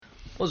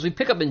Well, as we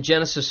pick up in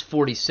Genesis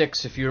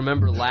 46, if you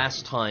remember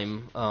last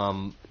time,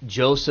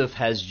 Joseph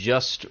has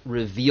just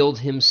revealed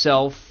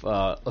himself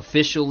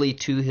officially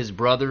to his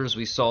brothers.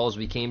 We saw as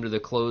we came to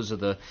the close of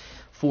the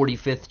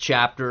 45th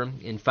chapter.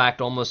 In fact,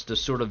 almost to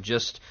sort of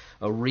just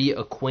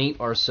reacquaint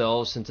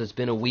ourselves, since it's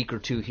been a week or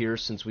two here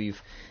since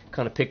we've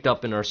kind of picked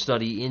up in our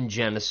study in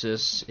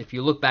Genesis. If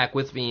you look back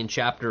with me in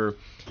chapter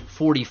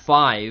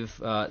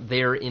 45,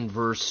 there in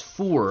verse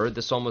 4,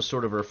 this almost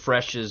sort of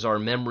refreshes our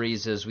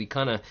memories as we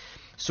kind of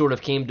sort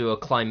of came to a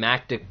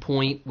climactic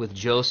point with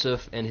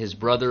Joseph and his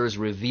brothers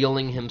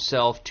revealing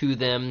himself to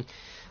them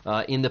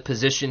in the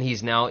position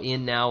he's now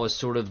in now as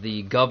sort of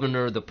the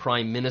governor, the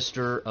prime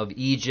minister of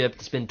Egypt.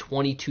 It's been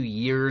 22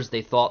 years.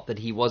 They thought that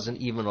he wasn't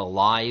even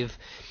alive,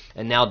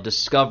 and now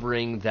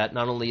discovering that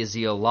not only is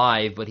he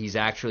alive, but he's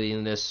actually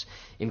in this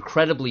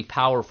incredibly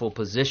powerful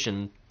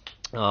position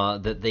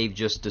that they've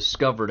just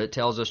discovered. It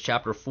tells us,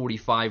 chapter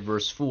 45,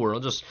 verse 4.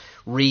 I'll just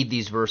read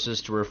these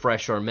verses to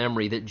refresh our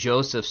memory. That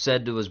Joseph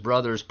said to his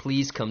brothers,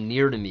 "Please come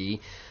near to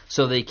me."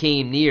 So they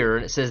came near,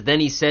 and it says, "Then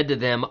he said to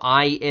them,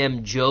 I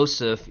am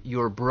Joseph,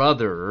 your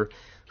brother,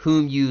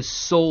 whom you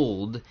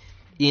sold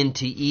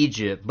into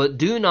Egypt. But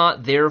do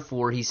not,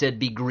 therefore," he said,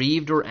 "be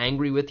grieved or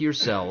angry with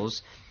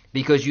yourselves,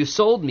 because you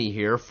sold me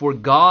here, for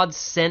God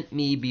sent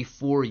me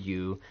before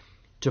you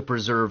to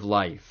preserve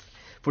life.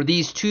 For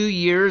these 2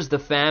 years the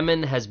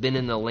famine has been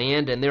in the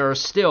land, and there are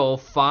still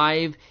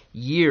 5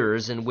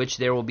 years in which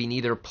there will be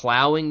neither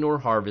plowing nor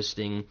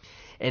harvesting.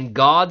 And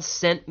God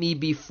sent me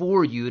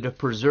before you to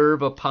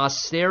preserve a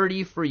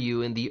posterity for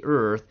you in the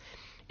earth,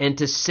 and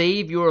to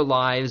save your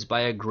lives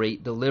by a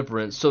great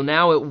deliverance. So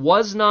now it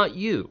was not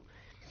you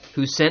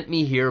who sent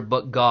me here,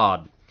 but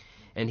God.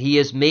 And he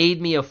has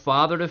made me a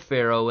father to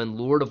Pharaoh, and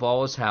lord of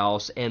all his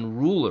house, and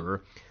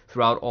ruler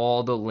throughout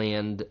all the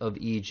land of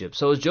Egypt."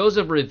 So as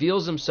Joseph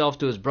reveals himself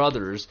to his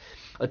brothers,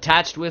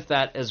 attached with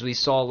that, as we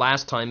saw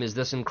last time, is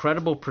this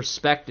incredible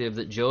perspective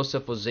that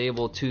Joseph was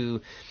able to,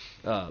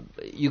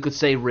 you could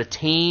say,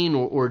 retain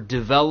or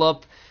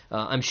develop.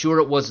 I'm sure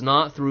it was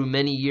not through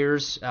many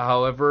years,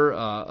 however,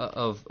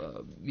 of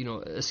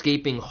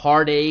escaping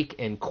heartache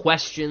and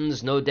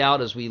questions, no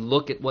doubt, as we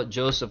look at what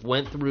Joseph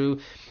went through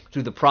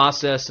the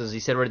process, as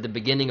he said right at the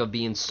beginning, of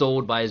being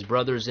sold by his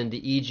brothers into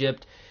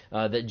Egypt.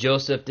 That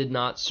Joseph did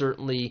not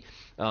certainly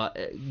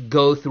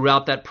go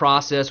throughout that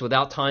process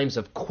without times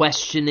of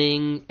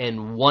questioning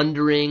and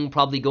wondering,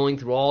 probably going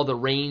through all the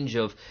range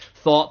of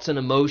thoughts and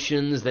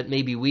emotions that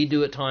maybe we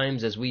do at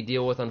times as we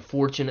deal with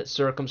unfortunate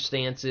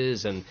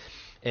circumstances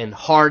and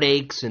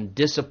heartaches and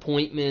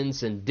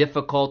disappointments and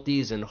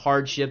difficulties and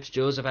hardships.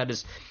 Joseph had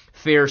his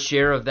fair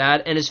share of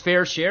that, and his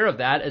fair share of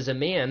that as a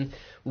man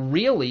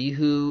really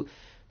who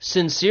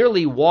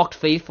sincerely walked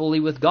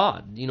faithfully with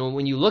God. You know,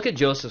 when you look at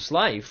Joseph's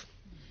life,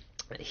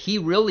 he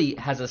really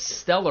has a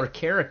stellar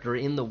character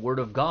in the Word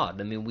of God.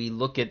 I mean, we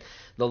look at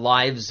the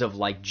lives of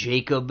like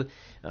Jacob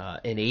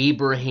and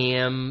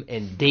Abraham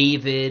and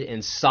David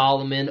and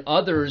Solomon,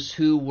 others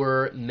who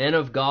were men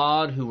of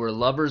God, who were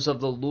lovers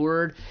of the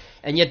Lord,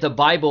 and yet the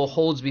Bible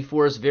holds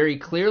before us very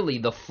clearly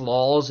the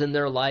flaws in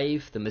their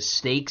life, the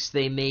mistakes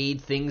they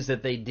made, things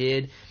that they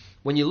did.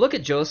 When you look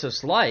at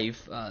Joseph's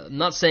life, I'm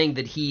not saying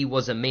that he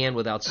was a man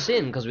without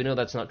sin, because we know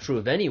that's not true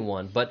of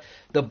anyone, but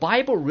the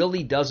Bible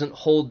really doesn't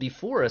hold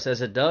before us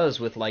as it does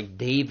with like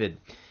David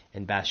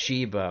and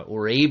Bathsheba,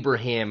 or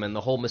Abraham and the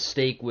whole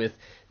mistake with,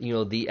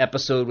 the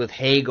episode with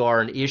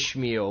Hagar and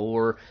Ishmael,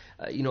 or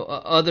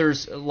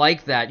others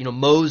like that,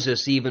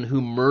 Moses even,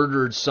 who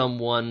murdered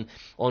someone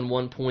on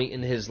one point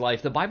in his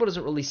life. The Bible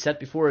doesn't really set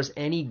before us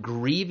any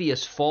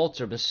grievous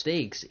faults or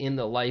mistakes in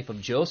the life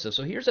of Joseph.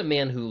 So here's a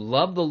man who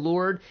loved the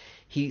Lord.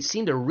 He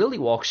seemed to really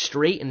walk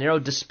straight and narrow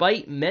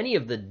despite many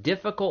of the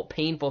difficult,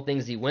 painful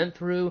things he went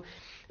through.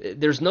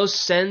 There's no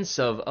sense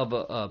of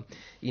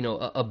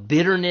a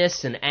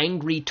bitterness and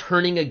angry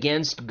turning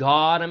against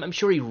God. I'm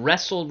sure he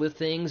wrestled with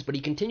things, but he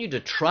continued to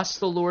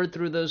trust the Lord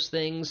through those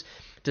things,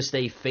 to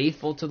stay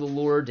faithful to the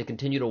Lord, to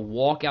continue to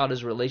walk out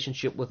his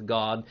relationship with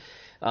God.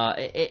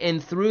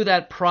 And through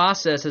that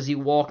process, as he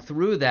walked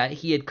through that,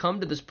 he had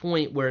come to this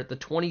point where at the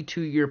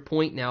 22-year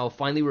point now,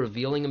 finally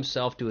revealing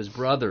himself to his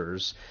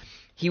brothers,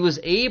 he was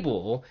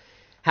able,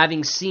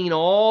 having seen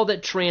all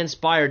that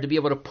transpired, to be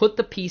able to put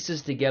the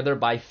pieces together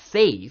by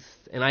faith.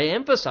 And I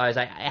emphasize,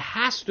 it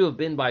has to have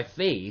been by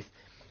faith,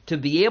 to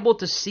be able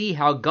to see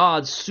how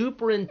God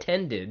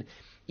superintended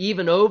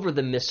even over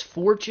the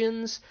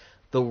misfortunes,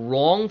 the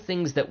wrong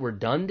things that were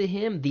done to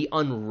him, the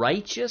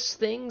unrighteous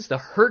things, the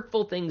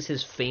hurtful things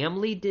his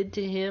family did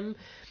to him,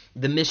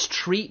 the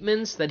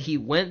mistreatments that he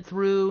went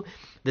through,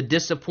 the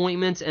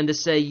disappointments, and to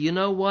say, you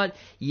know what?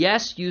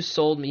 Yes, you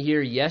sold me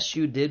here. Yes,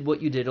 you did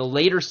what you did. He'll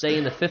later say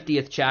in the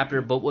 50th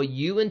chapter, but what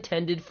you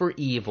intended for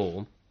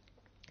evil,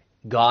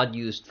 God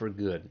used for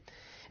good.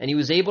 And he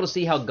was able to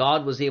see how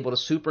God was able to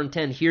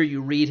superintend. Here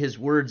you read his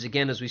words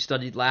again as we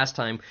studied last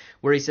time,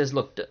 where he says,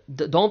 look,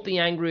 don't be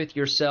angry with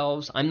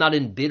yourselves. I'm not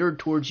embittered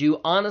towards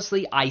you.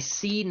 Honestly, I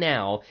see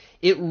now,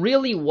 it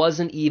really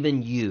wasn't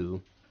even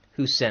you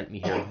who sent me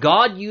here.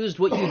 God used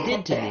what you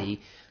did to me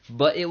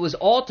but it was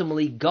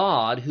ultimately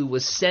God who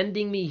was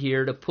sending me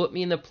here to put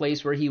me in the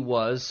place where he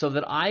was so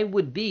that I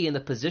would be in the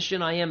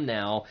position I am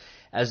now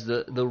as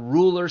the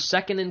ruler,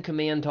 second in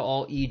command to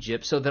all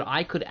Egypt, so that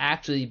I could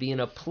actually be in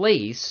a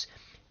place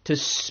to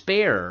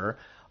spare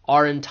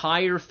our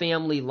entire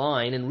family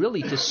line, and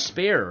really to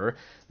spare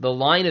the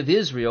line of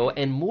Israel,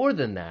 and more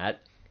than that,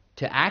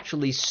 to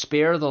actually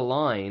spare the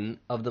line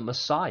of the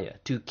Messiah,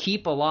 to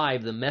keep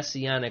alive the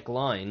messianic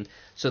line,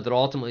 so that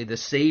ultimately the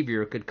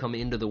Savior could come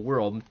into the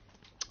world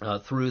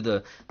through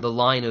the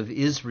line of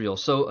Israel.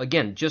 So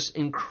again, just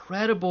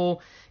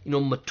incredible,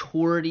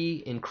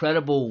 maturity,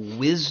 incredible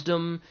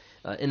wisdom,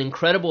 an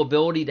incredible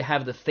ability to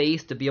have the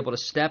faith to be able to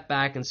step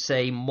back and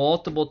say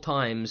multiple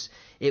times,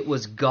 it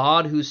was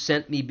God who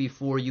sent me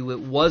before you.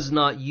 It was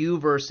not you,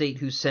 verse 8,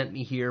 who sent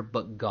me here,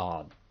 but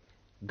God.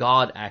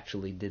 God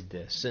actually did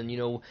this.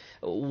 And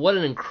what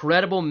an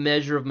incredible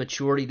measure of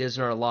maturity it is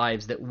in our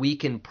lives that we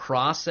can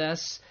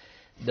process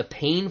the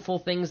painful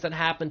things that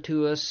happen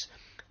to us,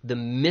 the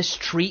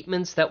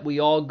mistreatments that we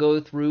all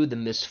go through, the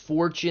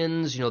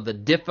misfortunes, the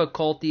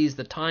difficulties,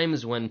 the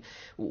times when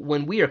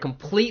we are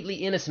completely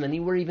innocent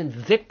and we're even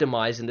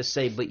victimized, and to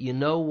say, but you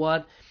know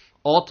what?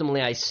 Ultimately,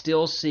 I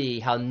still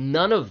see how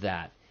none of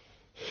that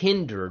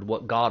hindered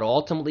what God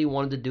ultimately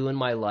wanted to do in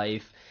my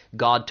life.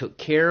 God took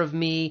care of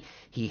me,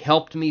 he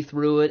helped me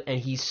through it, and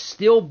he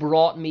still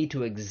brought me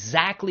to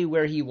exactly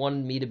where he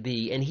wanted me to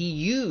be. And he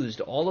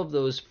used all of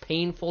those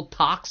painful,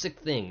 toxic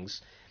things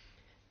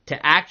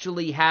to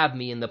actually have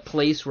me in the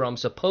place where I'm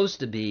supposed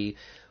to be,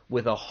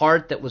 with a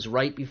heart that was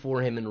right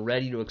before him and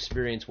ready to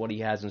experience what he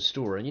has in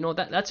store. And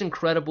that's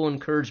incredible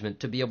encouragement,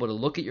 to be able to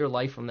look at your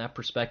life from that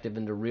perspective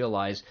and to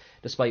realize,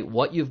 despite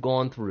what you've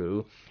gone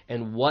through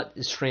and what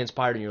is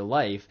transpired in your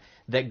life,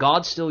 that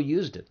God still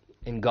used it.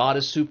 And God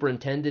is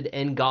superintended,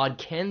 and God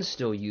can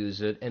still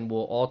use it, and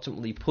will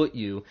ultimately put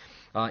you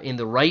in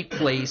the right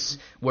place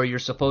where you're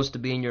supposed to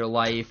be in your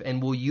life,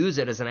 and will use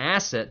it as an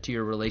asset to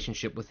your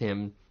relationship with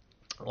him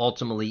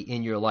ultimately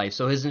in your life.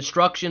 So his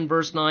instruction,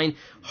 verse 9,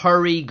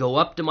 hurry, go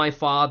up to my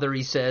father,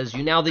 he says,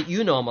 now that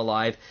you know I'm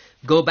alive,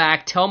 go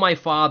back, tell my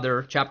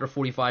father, chapter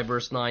 45,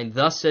 verse 9,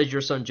 thus says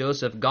your son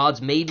Joseph,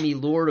 God's made me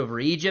Lord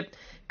over Egypt.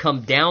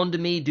 Come down to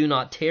me, do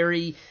not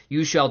tarry.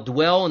 You shall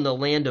dwell in the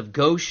land of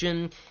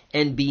Goshen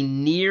and be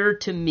near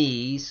to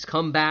me.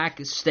 Come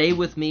back, stay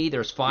with me.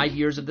 There's 5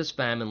 years of this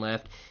famine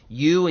left.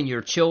 You and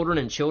your children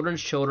and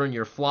children's children,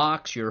 your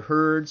flocks, your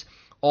herds,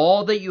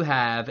 all that you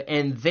have,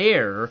 and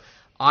there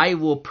I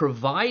will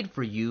provide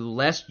for you,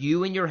 lest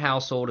you and your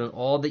household and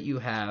all that you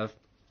have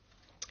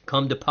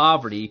come to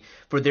poverty,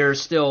 for there are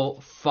still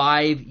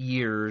 5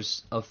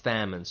 years of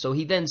famine. So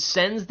he then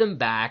sends them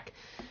back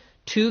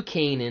to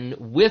Canaan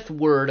with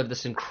word of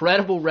this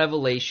incredible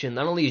revelation.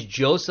 Not only is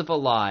Joseph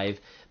alive,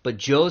 but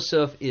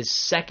Joseph is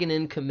second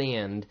in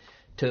command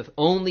to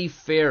only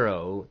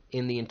Pharaoh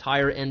in the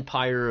entire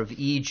empire of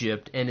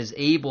Egypt, and is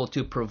able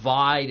to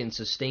provide and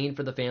sustain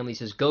for the family. He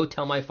says, go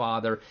tell my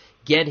father,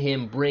 get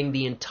him, bring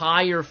the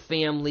entire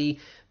family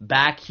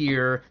back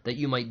here, that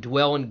you might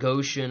dwell in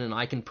Goshen, and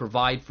I can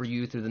provide for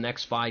you through the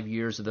next 5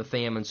 years of the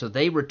famine. So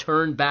they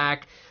returned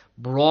back,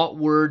 brought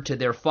word to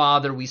their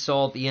father. We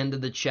saw at the end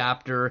of the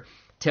chapter,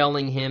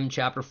 telling him,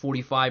 chapter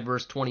 45,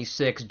 verse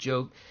 26,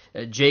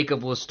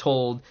 Jacob was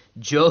told,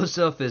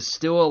 Joseph is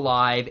still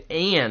alive,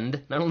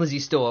 and not only is he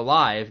still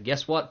alive,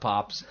 guess what,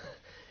 Pops?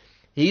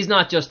 He's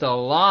not just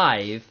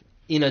alive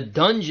in a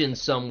dungeon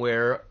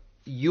somewhere.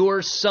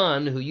 Your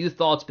son, who you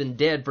thought's been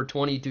dead for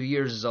 22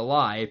 years, is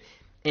alive,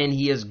 and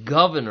he is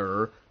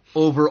governor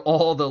over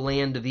all the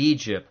land of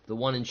Egypt, the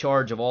one in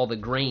charge of all the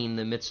grain in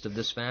the midst of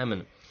this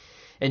famine.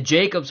 And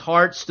Jacob's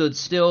heart stood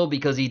still,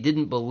 because he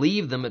didn't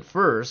believe them at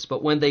first.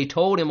 But when they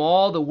told him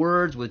all the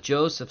words which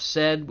Joseph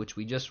said, which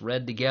we just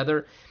read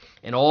together,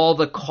 and all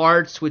the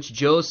carts which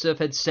Joseph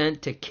had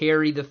sent to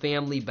carry the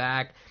family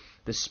back,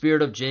 the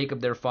spirit of Jacob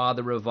their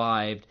father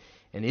revived.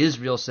 And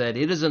Israel said,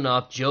 it is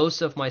enough,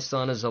 Joseph my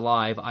son is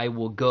alive, I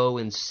will go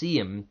and see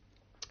him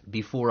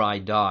before I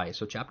die.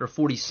 So chapter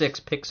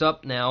 46 picks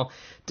up now,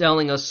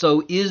 telling us,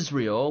 so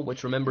Israel,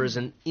 which remember is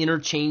an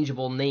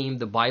interchangeable name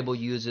the Bible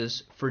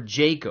uses for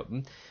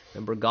Jacob.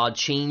 Remember, God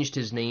changed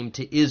his name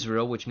to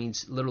Israel, which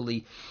means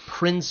literally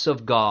prince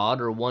of God,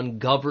 or one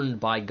governed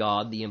by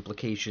God, the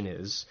implication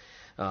is.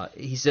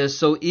 He says,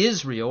 so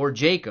Israel, or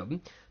Jacob,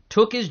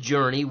 took his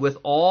journey with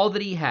all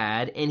that he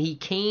had, and he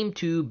came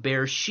to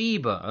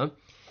Beersheba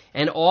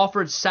and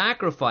offered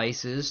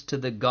sacrifices to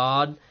the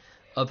God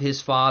of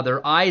his father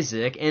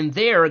Isaac. And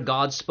there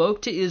God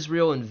spoke to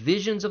Israel in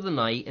visions of the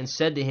night, and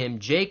said to him,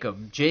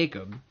 Jacob,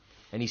 Jacob.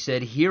 And he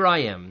said, here I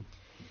am.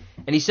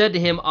 And he said to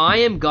him, I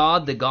am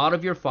God, the God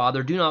of your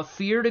father. Do not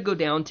fear to go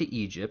down to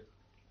Egypt,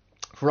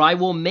 for I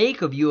will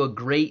make of you a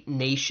great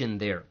nation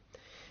there.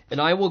 And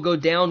I will go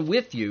down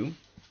with you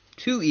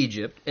to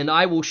Egypt, and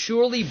I will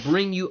surely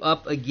bring you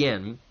up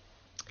again,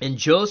 and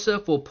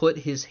Joseph will put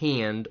his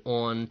hand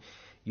on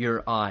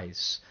your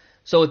eyes.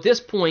 So at this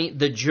point,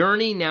 the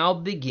journey now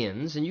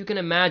begins, and you can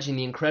imagine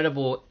the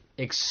incredible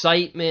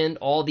excitement,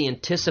 all the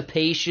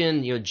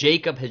anticipation.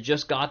 Jacob had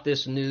just got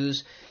this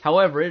news.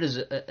 However, it is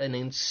an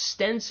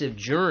extensive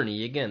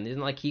journey. Again, it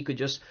isn't like he could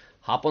just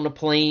hop on a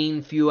plane,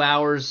 a few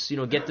hours,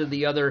 get to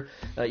the other,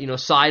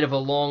 side of a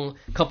long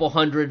couple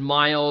 100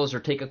 miles, or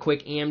take a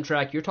quick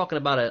Amtrak. You're talking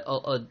about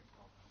a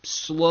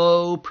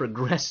slow,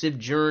 progressive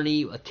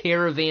journey, a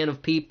caravan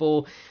of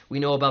people. We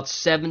know about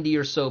 70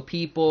 or so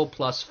people,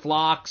 plus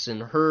flocks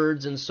and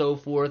herds and so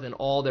forth, and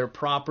all their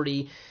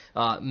property,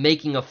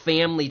 making a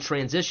family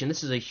transition.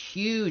 This is a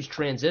huge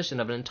transition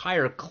of an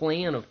entire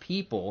clan of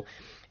people.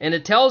 And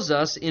it tells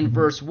us in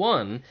verse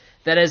 1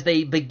 that as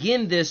they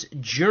begin this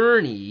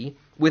journey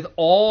with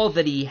all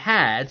that he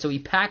had, so he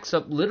packs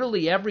up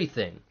literally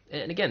everything.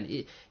 And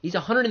again, he's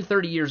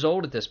 130 years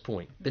old at this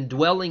point, been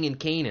dwelling in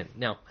Canaan.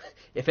 Now,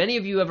 if any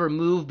of you ever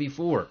moved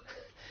before,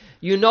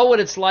 you know what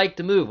it's like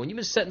to move. When you've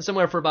been sitting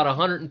somewhere for about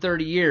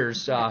 130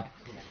 years,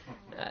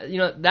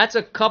 that's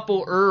a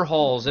couple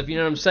hauls, if you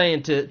know what I'm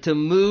saying, to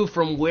move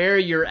from where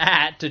you're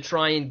at to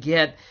try and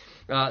get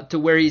to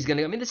where he's going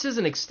to go. I mean, this is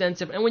an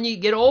extensive, and when you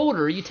get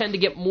older, you tend to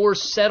get more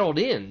settled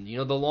in.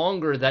 The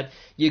longer that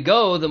you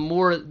go, the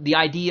more the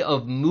idea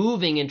of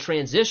moving and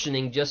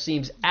transitioning just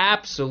seems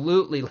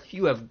absolutely,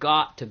 you have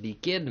got to be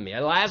kidding me.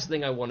 The last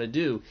thing I want to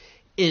do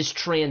is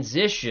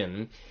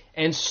transition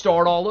and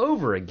start all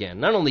over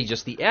again. Not only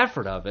just the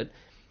effort of it,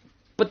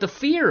 but the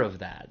fear of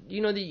that.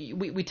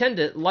 We tend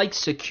to like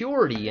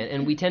security,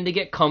 and we tend to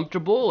get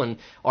comfortable in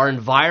our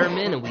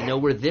environment, and we know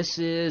where this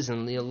is,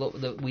 and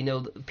we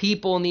know the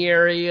people in the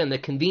area and the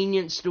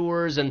convenience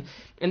stores, and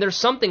there's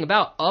something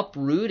about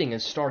uprooting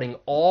and starting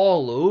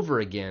all over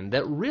again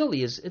that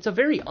really it's a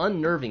very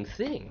unnerving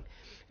thing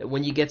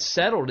when you get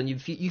settled and you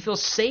feel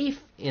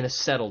safe in a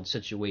settled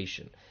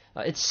situation.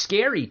 It's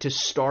scary to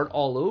start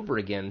all over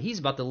again. He's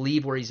about to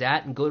leave where he's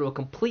at and go to a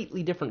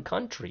completely different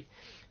country.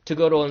 To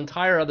go to an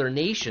entire other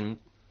nation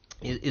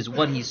is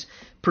what he's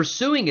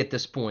pursuing at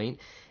this point.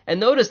 And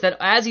notice that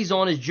as he's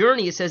on his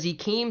journey, it says he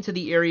came to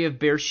the area of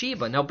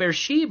Beersheba. Now,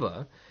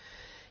 Beersheba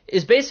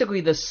is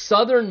basically the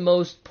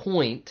southernmost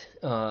point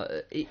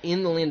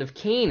in the land of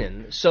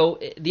Canaan. So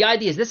the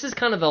idea is this is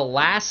kind of the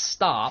last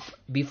stop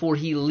before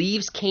he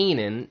leaves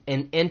Canaan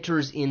and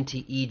enters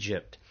into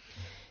Egypt.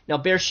 Now,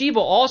 Beersheba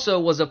also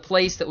was a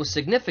place that was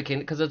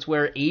significant because it's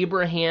where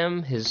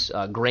Abraham, his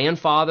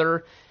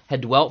grandfather, had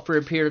dwelt for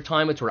a period of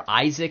time. It's where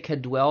Isaac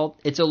had dwelt.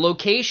 It's a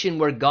location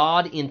where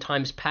God in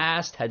times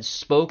past had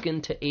spoken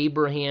to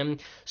Abraham,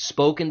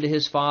 spoken to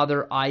his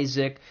father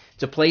Isaac.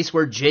 It's a place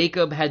where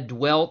Jacob had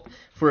dwelt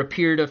for a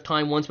period of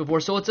time once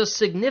before. So it's a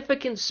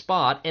significant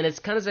spot, and it's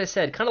kind of, as I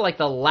said, kind of like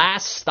the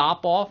last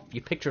stop off.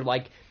 You picture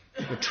like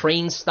the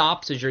train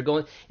stops as you're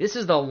going. This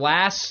is the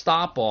last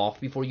stop off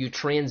before you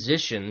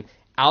transition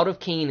out of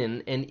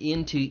Canaan and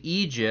into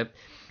Egypt.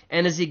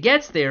 And as he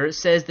gets there, it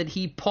says that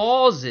he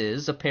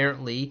pauses,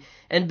 apparently,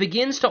 and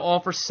begins to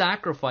offer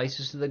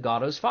sacrifices to the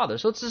God of his father.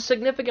 So it's a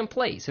significant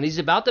place. And he's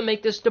about to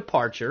make this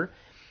departure.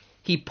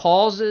 He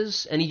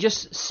pauses, and he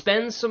just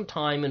spends some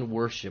time in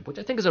worship, which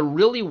I think is a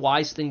really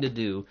wise thing to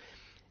do,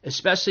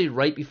 especially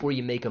right before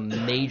you make a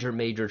major,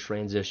 major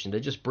transition,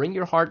 to just bring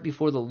your heart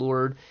before the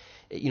Lord,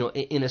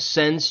 in a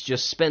sense,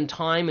 just spend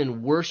time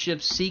in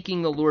worship,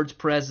 seeking the Lord's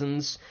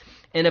presence.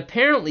 And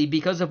apparently,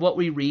 because of what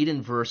we read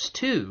in verse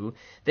 2,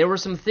 there were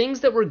some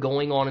things that were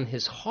going on in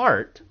his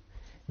heart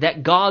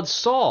that God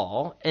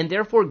saw, and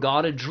therefore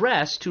God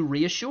addressed to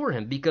reassure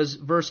him. Because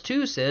verse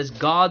 2 says,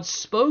 God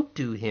spoke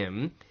to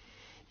him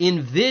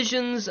in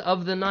visions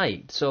of the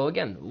night. So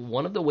again,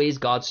 one of the ways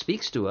God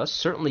speaks to us,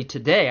 certainly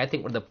today, I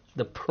think one of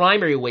the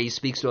primary ways he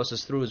speaks to us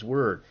is through his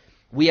word.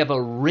 We have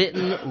a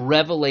written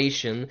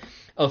revelation,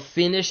 a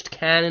finished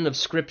canon of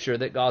Scripture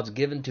that God's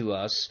given to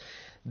us,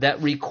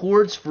 that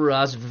records for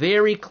us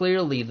very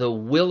clearly the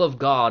will of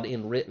God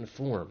in written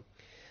form.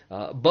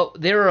 But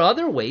there are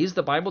other ways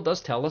the Bible does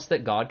tell us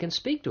that God can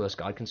speak to us.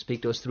 God can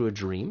speak to us through a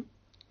dream.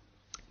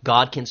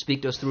 God can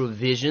speak to us through a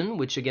vision,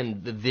 which again,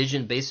 the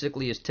vision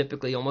basically is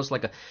typically almost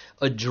like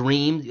a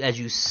dream as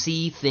you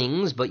see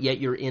things, but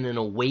yet you're in an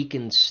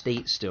awakened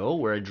state still,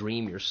 where a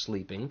dream you're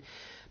sleeping.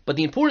 But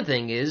the important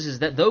thing is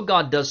that though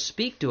God does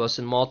speak to us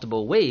in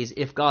multiple ways,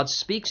 if God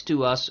speaks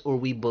to us or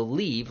we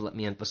believe, let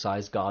me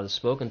emphasize, God has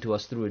spoken to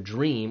us through a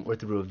dream or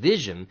through a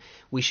vision,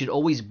 we should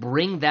always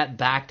bring that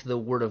back to the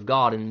Word of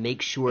God and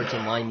make sure it's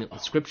in alignment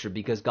with Scripture,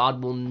 because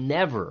God will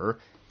never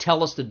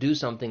tell us to do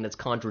something that's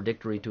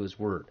contradictory to His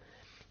Word.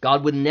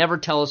 God would never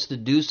tell us to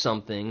do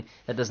something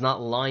that does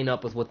not line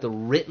up with what the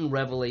written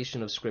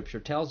revelation of Scripture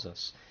tells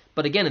us.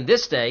 But again, in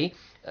this day,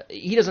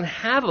 he doesn't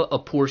have a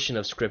portion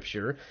of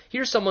Scripture.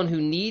 Here's someone who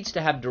needs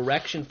to have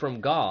direction from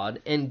God,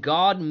 and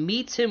God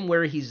meets him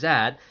where he's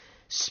at,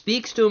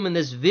 speaks to him in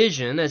this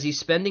vision as he's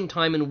spending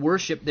time in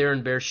worship there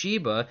in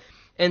Beersheba,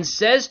 and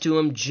says to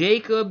him,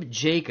 Jacob,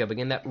 Jacob.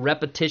 Again, that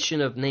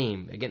repetition of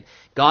name. Again,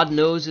 God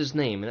knows his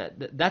name.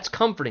 And that's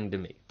comforting to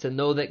me, to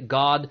know that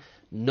God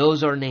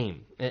knows our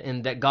name,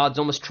 and that God's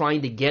almost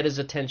trying to get his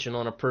attention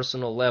on a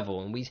personal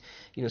level. And we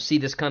see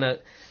this kind of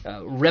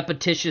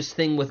repetitious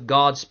thing with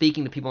God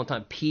speaking to people all the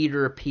time.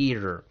 Peter,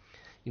 Peter.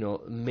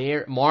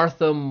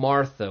 Martha,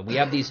 Martha. We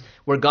have these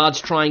where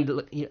God's trying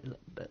to,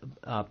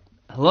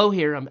 hello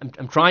here,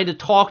 I'm trying to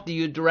talk to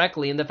you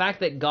directly. And the fact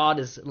that God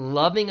is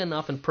loving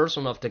enough and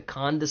personal enough to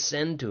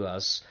condescend to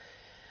us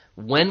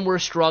when we're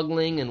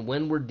struggling and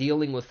when we're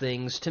dealing with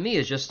things, to me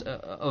is just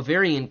a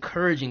very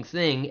encouraging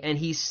thing. And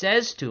he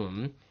says to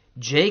him,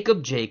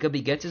 Jacob, Jacob,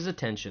 he gets his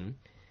attention.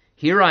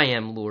 Here I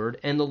am, Lord.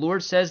 And the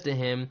Lord says to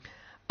him,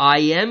 I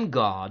am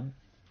God,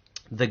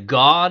 the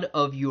God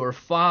of your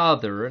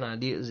father, and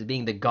idea is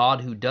being the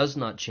God who does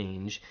not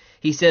change.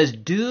 He says,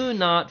 do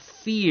not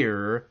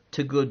fear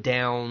to go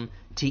down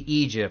to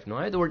Egypt. Now,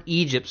 I have the word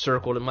Egypt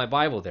circled in my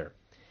Bible there.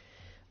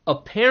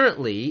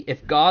 Apparently,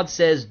 if God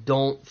says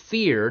don't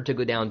fear to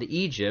go down to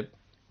Egypt,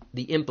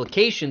 the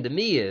implication to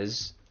me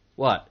is,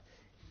 what?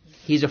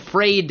 He's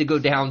afraid to go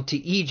down to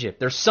Egypt.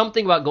 There's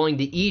something about going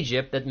to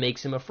Egypt that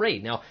makes him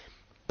afraid. Now,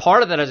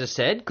 part of that, as I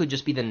said, could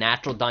just be the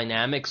natural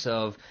dynamics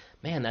of,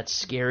 man, that's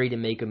scary to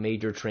make a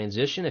major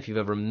transition. If you've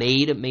ever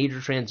made a major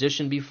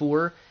transition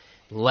before,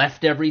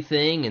 left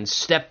everything and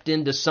stepped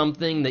into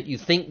something that you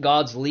think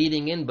God's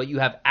leading in, but you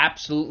have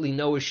absolutely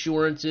no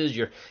assurances.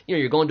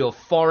 You're going to a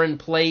foreign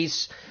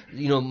place,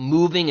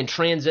 moving and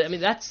transit. I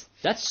mean, that's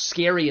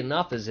scary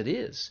enough as it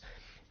is.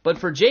 But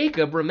for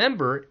Jacob,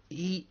 remember,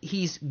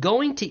 he's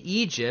going to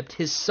Egypt.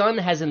 His son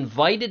has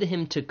invited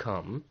him to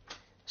come.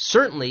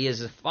 Certainly,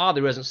 as a father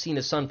who hasn't seen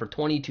his son for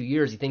 22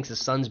 years, he thinks his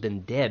son's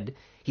been dead.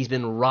 He's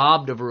been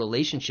robbed of a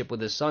relationship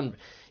with his son.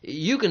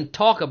 You can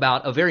talk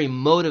about a very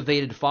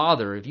motivated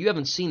father. If you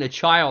haven't seen a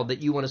child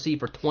that you want to see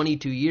for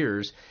 22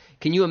 years,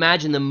 can you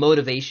imagine the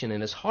motivation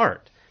in his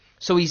heart?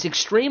 So he's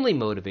extremely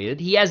motivated.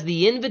 He has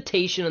the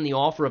invitation and the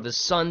offer of his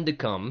son to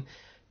come,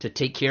 to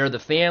take care of the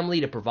family,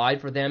 to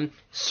provide for them.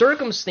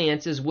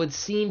 Circumstances would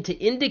seem to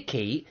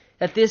indicate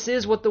that this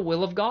is what the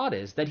will of God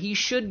is, that he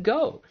should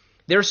go.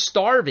 They're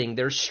starving.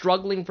 They're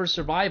struggling for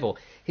survival.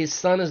 His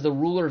son is the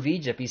ruler of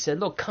Egypt. He said,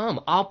 look, come,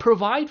 I'll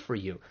provide for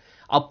you.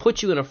 I'll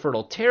put you in a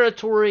fertile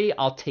territory.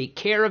 I'll take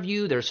care of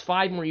you. There's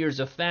 5 more years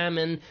of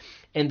famine,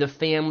 and the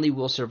family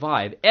will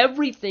survive.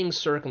 Everything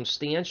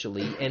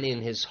circumstantially and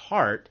in his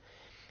heart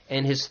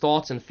and his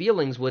thoughts and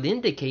feelings would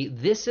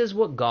indicate this is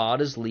what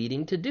God is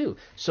leading to do.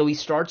 So he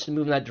starts to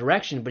move in that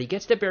direction, but he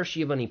gets to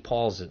Beersheba and he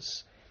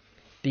pauses.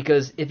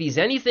 Because if he's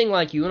anything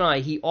like you and I,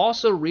 he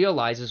also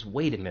realizes,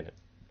 wait a minute.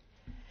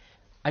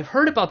 I've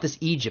heard about this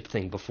Egypt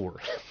thing before.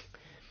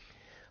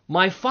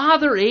 My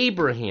father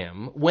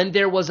Abraham, when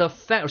there was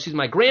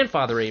my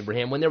grandfather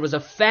Abraham, when there was a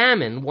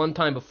famine one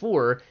time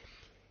before,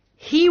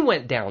 he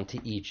went down to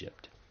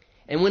Egypt.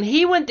 And when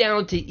he went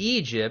down to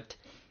Egypt,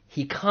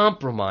 he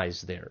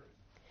compromised there.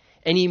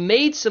 And he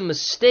made some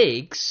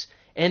mistakes,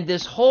 and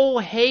this whole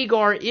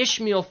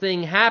Hagar-Ishmael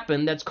thing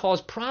happened that's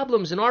caused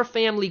problems in our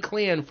family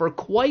clan for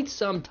quite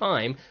some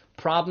time,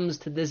 problems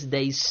to this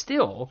day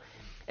still.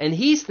 And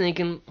he's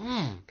thinking,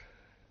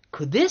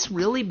 could this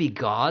really be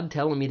God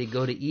telling me to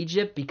go to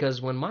Egypt?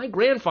 Because when my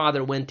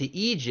grandfather went to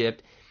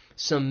Egypt,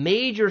 some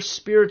major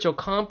spiritual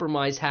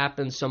compromise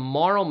happened, some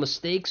moral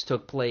mistakes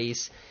took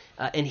place,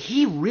 and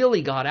he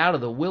really got out of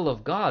the will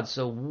of God.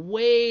 So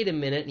wait a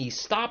minute, and he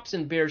stops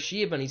in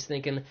Beersheba, and he's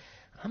thinking,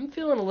 I'm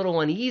feeling a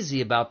little uneasy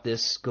about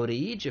this go to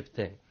Egypt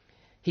thing.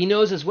 He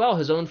knows as well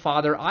his own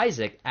father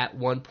Isaac, at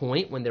one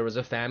point when there was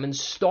a famine,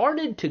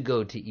 started to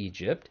go to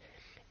Egypt.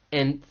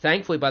 And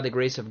thankfully, by the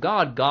grace of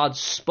God, God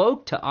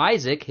spoke to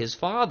Isaac, his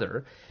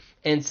father,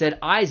 and said,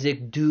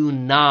 Isaac, do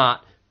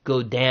not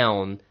go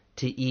down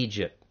to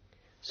Egypt.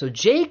 So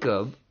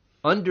Jacob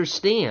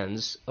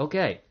understands,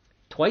 okay,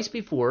 twice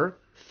before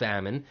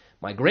famine,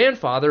 my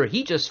grandfather,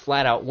 he just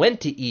flat out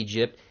went to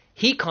Egypt.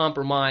 He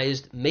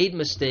compromised, made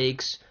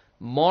mistakes,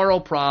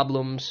 moral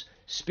problems,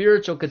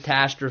 spiritual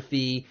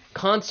catastrophe,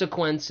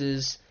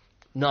 consequences,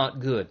 not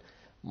good.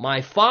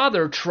 My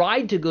father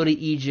tried to go to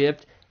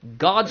Egypt.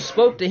 God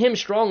spoke to him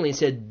strongly and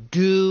said,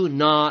 do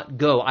not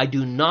go. I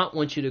do not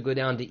want you to go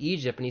down to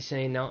Egypt. And he's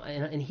saying, now,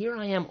 and here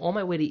I am on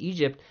my way to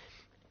Egypt,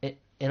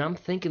 and I'm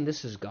thinking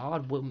this is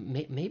God. Well,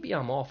 maybe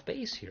I'm off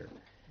base here.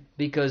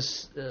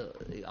 Because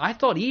I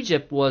thought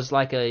Egypt was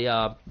like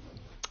a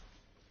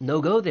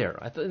no-go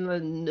there. I thought,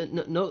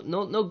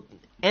 no,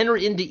 enter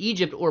into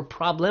Egypt or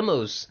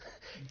problemos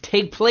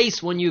take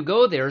place when you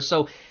go there.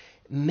 So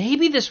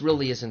maybe this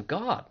really isn't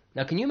God.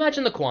 Now, can you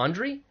imagine the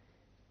quandary?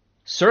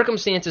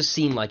 Circumstances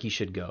seem like he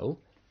should go.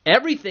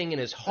 Everything in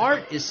his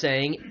heart is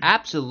saying,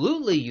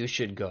 absolutely you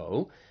should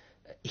go.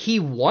 He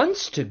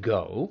wants to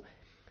go.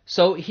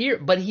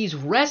 But he's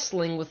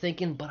wrestling with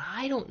thinking, but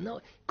I don't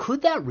know.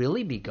 Could that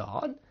really be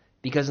God?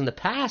 Because in the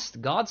past,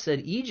 God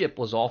said Egypt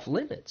was off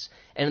limits.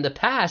 And in the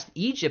past,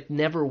 Egypt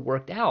never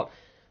worked out.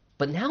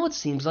 But now it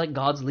seems like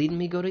God's leading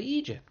me to go to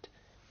Egypt.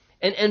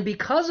 And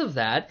because of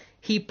that,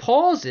 he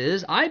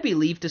pauses, I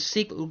believe, to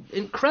seek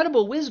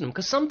incredible wisdom.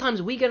 Because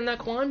sometimes we get in that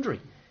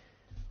quandary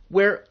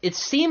where it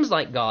seems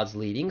like God's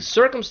leading,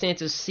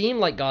 circumstances seem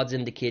like God's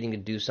indicating to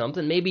do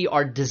something, maybe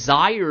our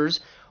desires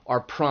are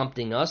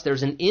prompting us,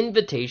 there's an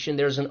invitation,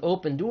 there's an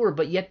open door,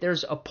 but yet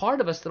there's a part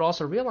of us that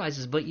also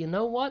realizes, but you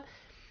know what?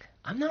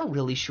 I'm not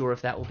really sure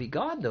if that will be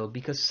God, though,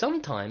 because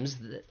sometimes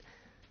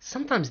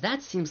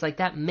that seems like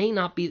that may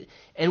not be.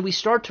 And we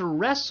start to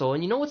wrestle.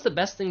 And you know what's the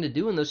best thing to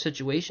do in those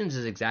situations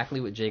is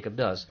exactly what Jacob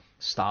does.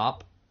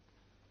 Stop,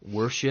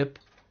 worship,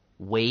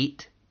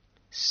 wait,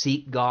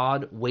 seek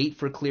God, wait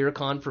for clear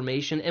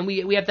confirmation. And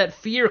we have that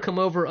fear come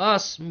over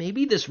us.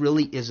 Maybe this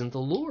really isn't the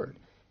Lord.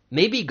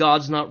 Maybe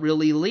God's not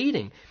really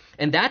leading.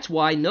 And that's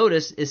why,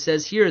 notice, it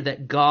says here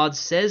that God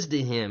says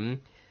to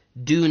him,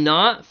 do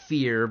not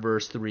fear,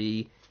 verse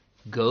 3,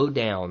 go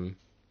down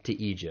to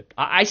Egypt.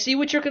 I see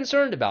what you're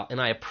concerned about, and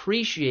I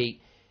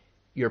appreciate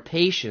your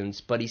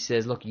patience, but he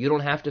says, look, you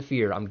don't have to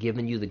fear. I'm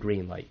giving you the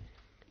green light.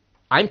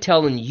 I'm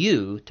telling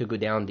you to go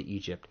down to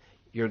Egypt.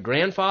 Your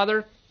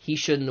grandfather, he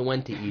shouldn't have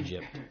went to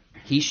Egypt.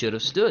 He should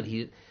have stood.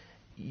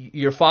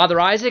 Your father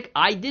Isaac,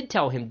 I did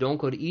tell him don't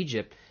go to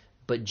Egypt,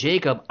 but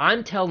Jacob,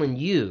 I'm telling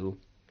you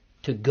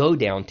to go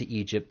down to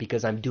Egypt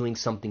because I'm doing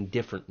something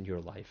different in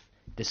your life.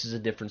 This is a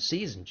different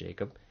season,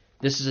 Jacob.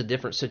 This is a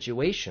different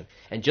situation.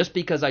 And just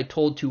because I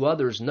told two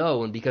others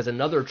no, and because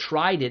another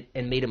tried it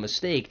and made a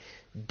mistake,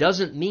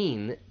 doesn't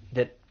mean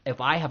that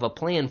if I have a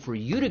plan for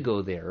you to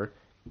go there,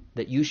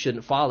 that you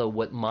shouldn't follow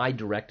what my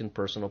direct and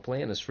personal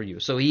plan is for you.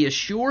 So he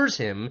assures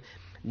him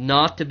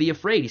not to be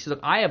afraid. He says, look,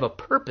 I have a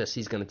purpose,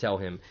 he's going to tell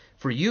him,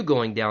 for you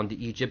going down to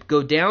Egypt.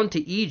 Go down to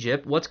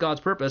Egypt. What's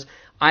God's purpose?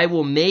 I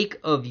will make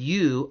of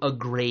you a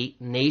great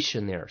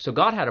nation there. So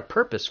God had a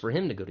purpose for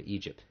him to go to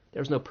Egypt.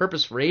 There was no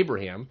purpose for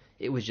Abraham.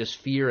 It was just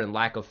fear and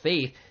lack of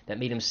faith that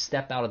made him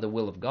step out of the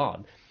will of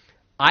God.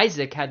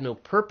 Isaac had no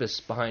purpose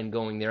behind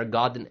going there.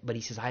 God didn't, but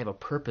he says, I have a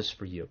purpose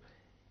for you.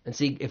 And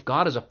see, if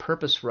God has a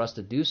purpose for us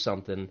to do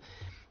something,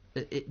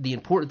 the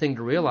important thing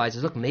to realize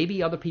is, look,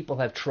 maybe other people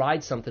have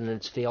tried something and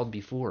it's failed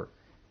before.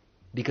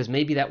 Because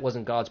maybe that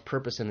wasn't God's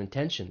purpose and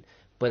intention.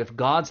 But if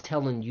God's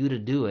telling you to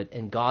do it,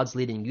 and God's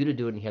leading you to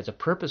do it, and he has a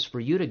purpose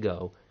for you to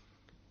go,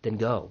 then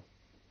go.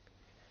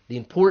 The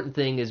important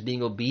thing is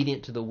being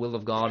obedient to the will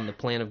of God and the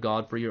plan of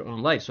God for your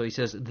own life. So he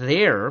says,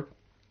 there,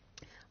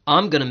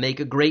 I'm going to make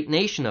a great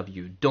nation of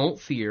you. Don't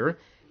fear.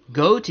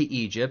 Go to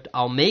Egypt.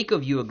 I'll make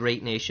of you a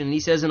great nation. And he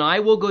says, and I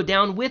will go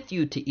down with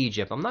you to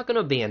Egypt. I'm not going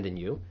to abandon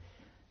you.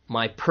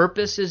 My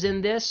purpose is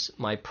in this.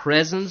 My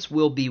presence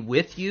will be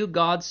with you,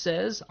 God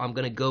says. I'm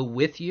going to go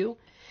with you.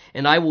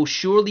 And I will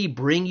surely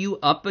bring you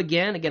up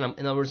again. Again,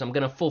 in other words, I'm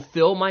going to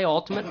fulfill my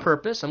ultimate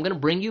purpose. I'm going to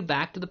bring you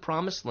back to the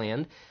promised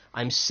land.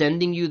 I'm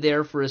sending you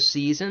there for a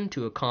season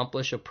to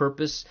accomplish a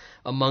purpose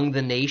among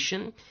the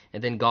nation.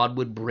 And then God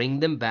would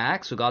bring them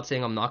back. So God's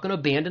saying, I'm not going to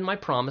abandon my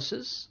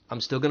promises.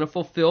 I'm still going to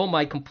fulfill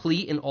my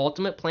complete and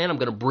ultimate plan. I'm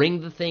going to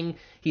bring the thing.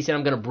 He said,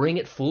 I'm going to bring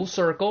it full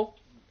circle.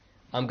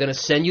 I'm going to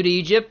send you to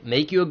Egypt,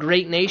 make you a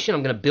great nation.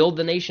 I'm going to build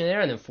the nation there.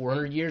 And then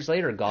 400 years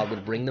later, God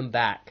would bring them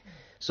back.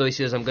 So he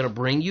says, I'm going to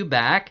bring you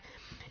back.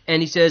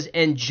 And he says,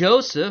 and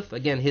Joseph,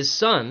 again, his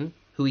son,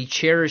 who he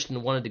cherished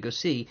and wanted to go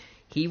see,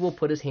 he will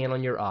put his hand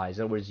on your eyes.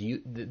 In other words,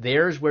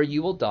 there's where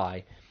you will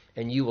die,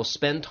 and you will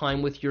spend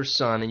time with your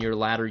son in your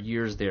latter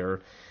years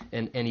there.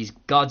 And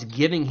God's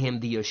giving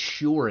him the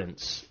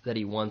assurance that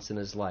he wants in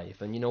his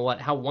life. And you know what?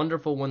 How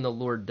wonderful when the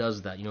Lord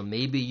does that. You know,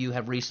 maybe you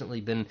have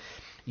recently been,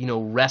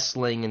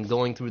 wrestling and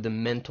going through the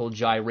mental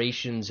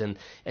gyrations and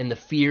the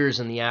fears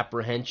and the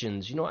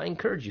apprehensions. I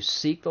encourage you,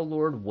 seek the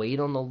Lord, wait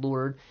on the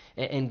Lord,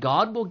 and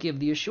God will give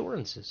the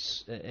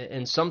assurances.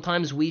 And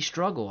sometimes we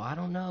struggle. I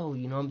don't know,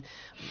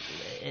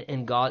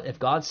 and God, if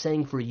God's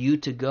saying for you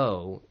to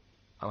go,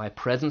 my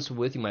presence is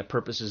with you, my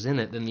purpose is in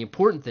it, then the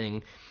important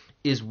thing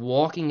is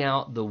walking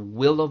out the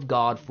will of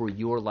God for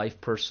your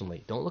life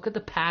personally. Don't look at the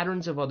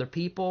patterns of other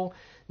people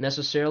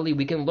necessarily.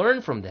 We can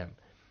learn from them.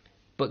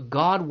 But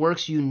God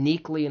works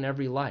uniquely in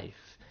every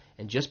life.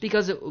 And just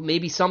because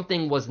maybe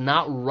something was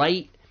not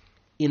right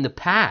in the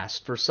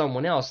past for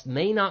someone else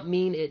may not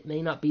mean it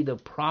may not be the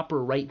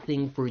proper right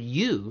thing for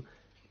you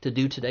to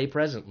do today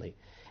presently.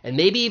 And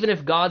maybe even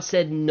if God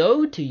said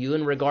no to you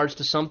in regards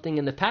to something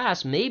in the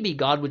past, maybe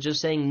God was just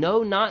saying,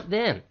 no, not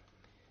then.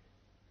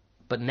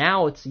 But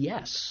now it's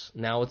yes.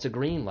 Now it's a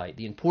green light.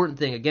 The important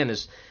thing, again,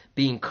 is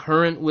being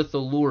current with the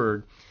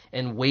Lord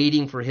and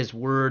waiting for his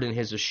word and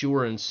his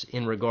assurance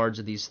in regards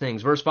to these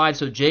things. Verse 5,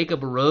 so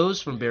Jacob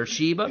arose from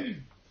Beersheba,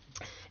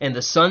 and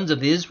the sons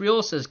of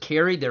Israel, says,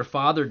 carried their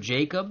father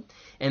Jacob,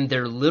 and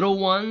their little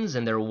ones,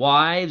 and their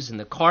wives, and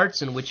the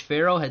carts in which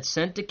Pharaoh had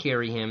sent to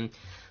carry him.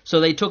 So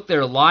they took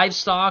their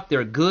livestock,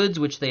 their goods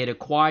which they had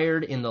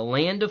acquired in the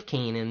land of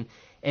Canaan,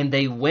 and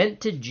they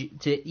went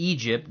to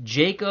Egypt,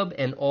 Jacob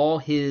and all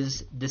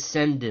his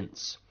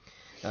descendants.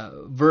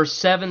 Verse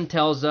 7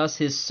 tells us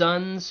his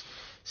sons,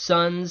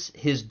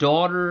 his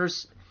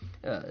daughters,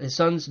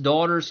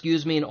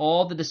 and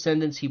all the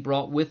descendants he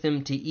brought with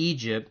him to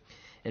Egypt.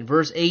 And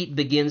verse 8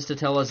 begins to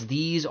tell us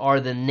these are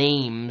the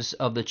names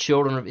of the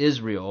children of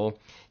Israel,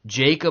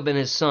 Jacob and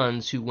his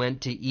sons who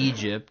went to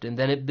Egypt. And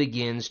then it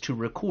begins to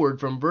record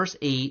from verse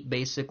 8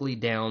 basically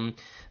down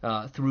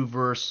through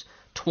verse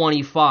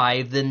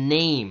 25 the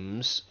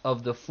names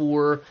of the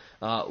four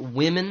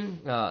women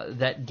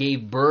that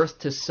gave birth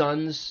to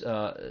sons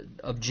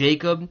of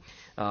Jacob,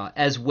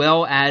 as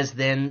well as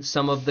then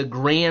some of the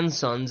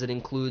grandsons it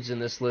includes in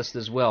this list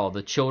as well.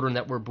 The children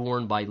that were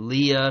born by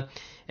Leah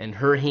and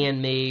her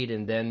handmaid,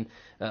 and then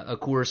of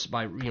course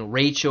by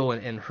Rachel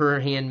and her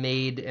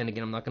handmaid. And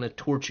again, I'm not going to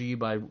torture you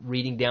by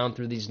reading down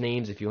through these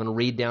names. If you want to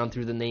read down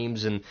through the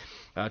names and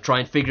try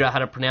and figure out how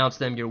to pronounce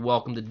them, you're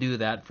welcome to do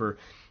that for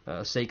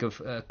sake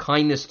of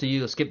kindness to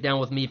you. Skip down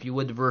with me, if you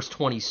would, to verse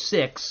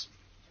 26.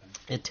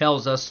 It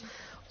tells us,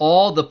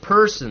 all the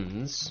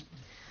persons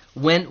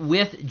went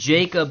with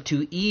Jacob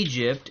to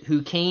Egypt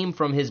who came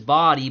from his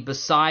body,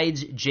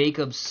 besides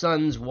Jacob's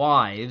sons'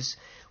 wives,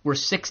 were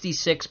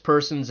 66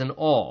 persons in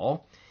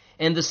all.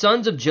 And the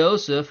sons of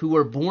Joseph who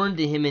were born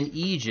to him in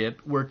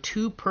Egypt were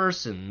 2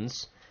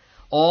 persons.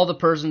 All the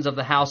persons of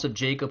the house of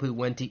Jacob who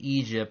went to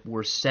Egypt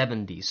were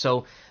 70.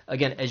 So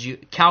again, as you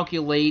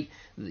calculate,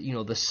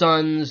 the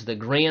sons, the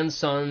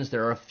grandsons,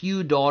 there are a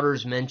few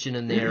daughters mentioned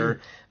in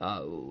there.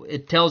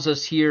 It tells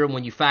us here,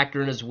 when you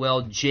factor in as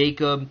well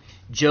Jacob,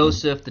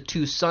 Joseph, the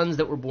 2 sons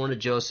that were born to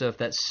Joseph,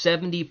 that's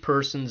 70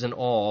 persons in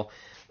all.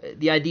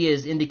 The idea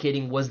is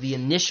indicating was the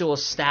initial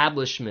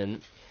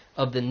establishment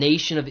of the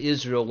nation of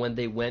Israel when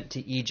they went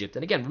to Egypt.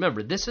 And again,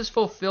 remember, this is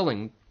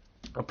fulfilling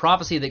a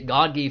prophecy that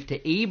God gave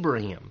to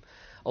Abraham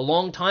a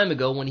long time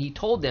ago when he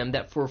told them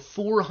that for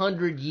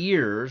 400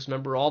 years,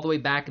 remember all the way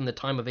back in the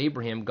time of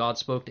Abraham, God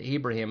spoke to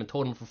Abraham and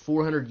told him for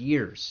 400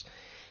 years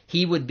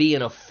he would be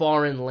in a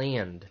foreign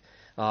land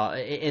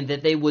and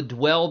that they would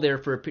dwell there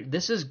for a period.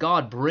 This is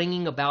God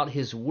bringing about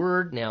his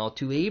word now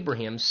to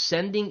Abraham,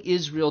 sending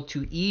Israel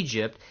to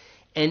Egypt.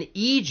 And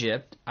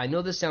Egypt, I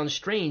know this sounds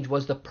strange,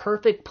 was the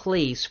perfect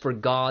place for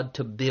God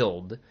to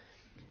build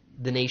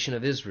the nation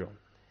of Israel.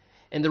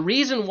 And the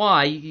reason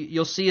why,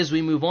 you'll see as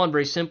we move on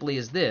very simply,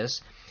 is this,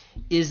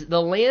 is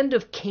the land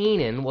of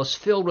Canaan was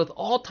filled with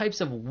all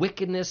types of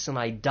wickedness and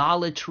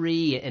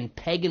idolatry and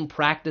pagan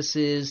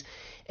practices,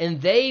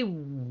 and they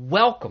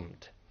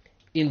welcomed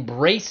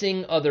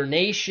embracing other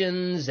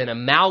nations and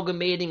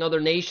amalgamating other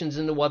nations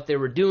into what they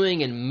were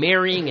doing and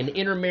marrying and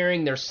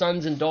intermarrying their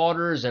sons and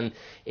daughters and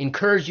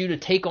encouraged you to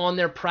take on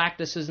their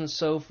practices and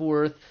so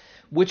forth,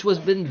 which was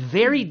been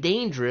very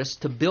dangerous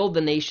to build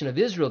the nation of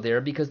Israel there,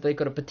 because they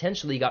could have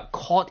potentially got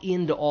caught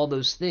into all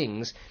those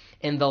things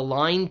and the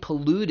line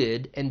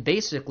polluted and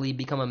basically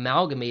become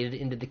amalgamated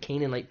into the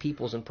Canaanite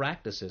peoples and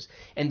practices.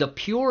 And the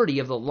purity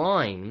of the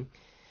line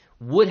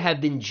would have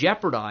been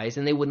jeopardized,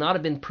 and they would not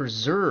have been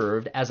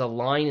preserved as a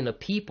line and a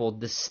people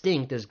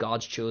distinct as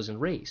God's chosen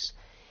race.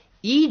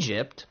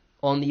 Egypt,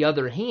 on the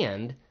other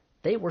hand,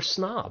 they were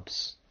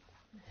snobs.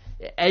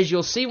 As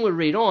you'll see when we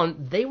read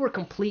on, they were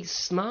complete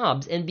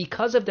snobs, and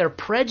because of their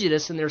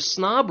prejudice and their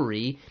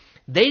snobbery,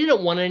 they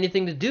didn't want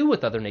anything to do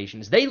with other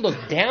nations. They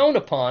looked down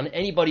upon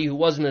anybody who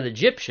wasn't an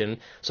Egyptian,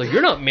 so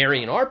you're not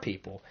marrying our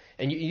people,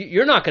 and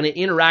you're not going to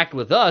interact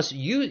with us.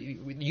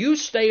 You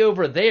stay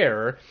over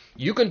there,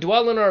 you can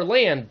dwell in our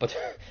land, but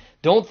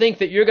don't think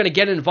that you're going to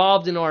get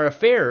involved in our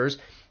affairs,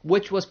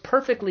 which was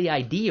perfectly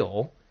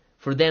ideal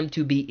for them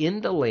to be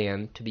in the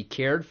land, to be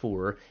cared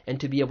for, and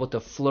to be able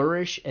to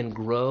flourish and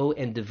grow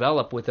and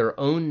develop with their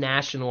own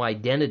national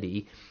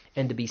identity,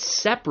 and to be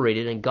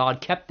separated, and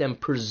God kept them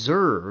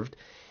preserved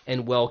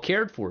and well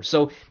cared for.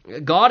 So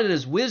God in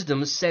his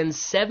wisdom sends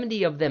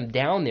 70 of them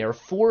down there.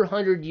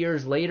 400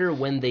 years later,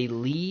 when they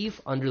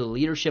leave under the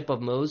leadership of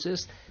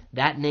Moses,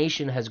 that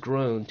nation has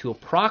grown to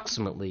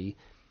approximately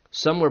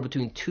somewhere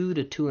between 2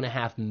 to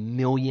 2.5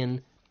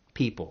 million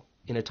people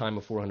in a time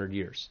of 400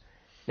 years.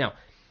 Now,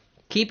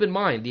 keep in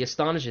mind the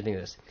astonishing thing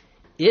is,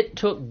 it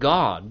took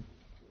God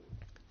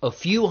a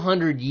few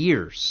hundred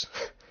years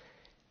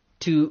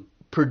to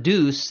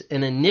produce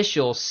an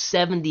initial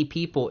 70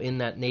 people in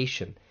that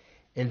nation.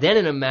 And then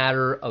in a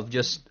matter of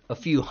just a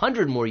few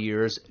hundred more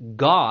years,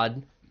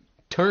 God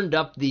turned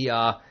up the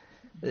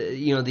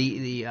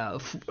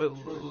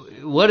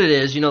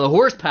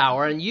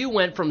horsepower, and you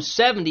went from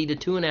 70 to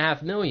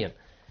 2.5 million.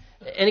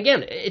 And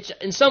again, it's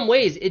in some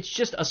ways, it's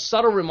just a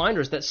subtle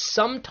reminder that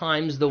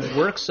sometimes the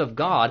works of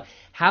God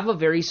have a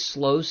very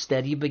slow,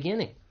 steady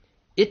beginning.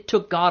 It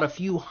took God a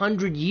few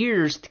hundred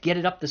years to get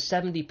it up to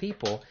 70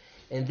 people.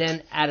 And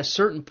then at a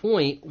certain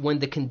point, when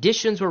the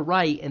conditions were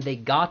right and they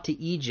got to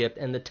Egypt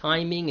and the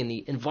timing and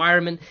the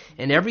environment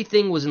and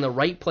everything was in the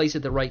right place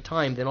at the right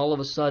time, then all of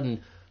a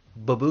sudden,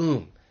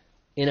 ba-boom.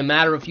 In a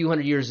matter of a few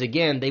hundred years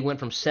again, they went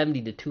from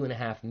 70 to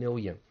 2.5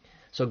 million.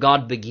 So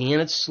God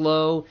began it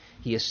slow,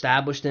 he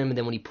established them, and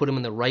then when he put them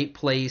in the right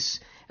place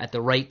at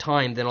the right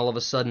time, then all of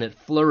a sudden it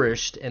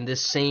flourished, and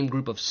this same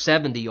group of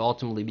 70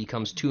 ultimately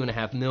becomes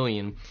 2.5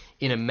 million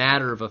in a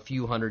matter of a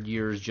few hundred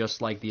years,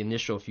 just like the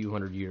initial few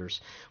hundred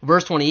years.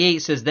 Verse 28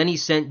 says, then he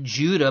sent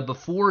Judah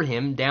before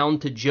him down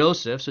to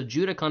Joseph. So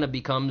Judah kind of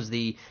becomes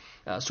the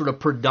sort of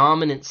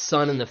predominant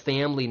son in the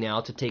family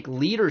now to take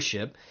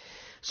leadership.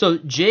 So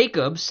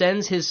Jacob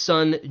sends his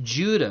son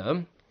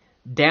Judah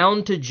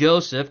down to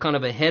Joseph, kind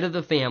of ahead of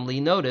the family,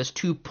 notice,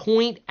 to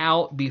point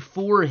out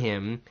before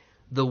him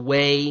the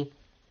way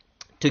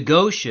to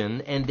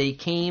Goshen, and they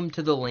came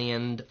to the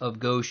land of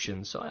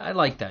Goshen. So I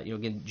like that.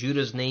 Again,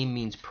 Judah's name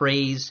means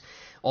praise.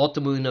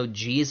 Ultimately, we know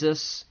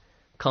Jesus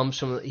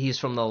he's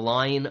from the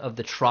line of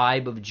the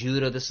tribe of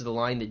Judah. This is the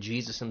line that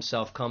Jesus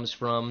himself comes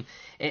from.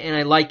 And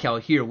I like how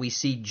here we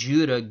see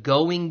Judah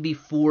going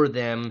before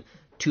them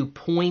to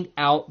point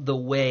out the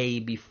way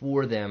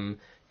before them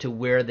to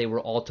where they were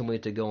ultimately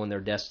to go in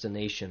their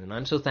destination. And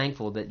I'm so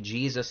thankful that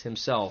Jesus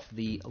himself,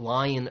 the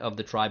Lion of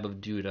the tribe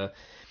of Judah,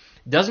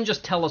 doesn't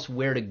just tell us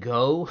where to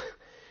go,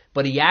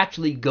 but he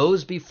actually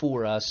goes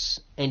before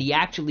us and he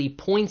actually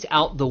points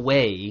out the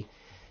way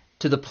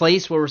to the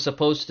place where we're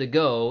supposed to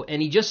go,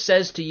 and he just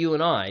says to you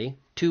and I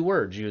 2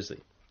 words usually: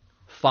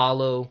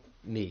 follow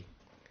me.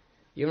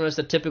 You notice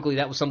that typically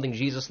that was something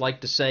Jesus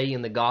liked to say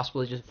in the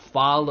gospel, just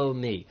follow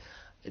me.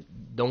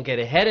 Don't get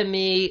ahead of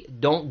me.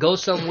 Don't go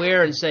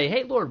somewhere and say,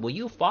 hey, Lord, will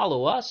you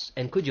follow us?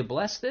 And could you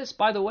bless this,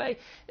 by the way?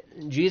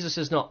 Jesus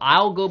says, no,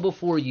 I'll go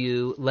before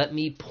you. Let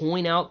me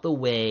point out the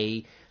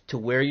way to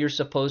where you're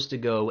supposed to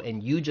go,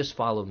 and you just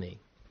follow me.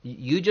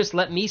 You just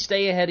let me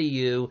stay ahead of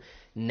you,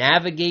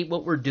 navigate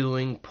what we're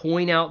doing,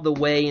 point out the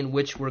way in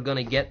which we're going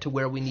to get to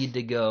where we need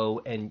to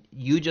go, and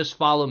you just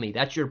follow me.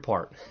 That's your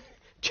part.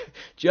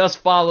 Just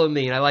follow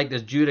me. And I like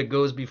this. Judah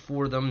goes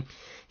before them.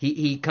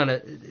 He kind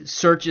of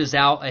searches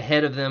out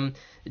ahead of them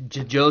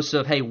to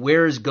Joseph, hey,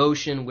 where is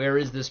Goshen? Where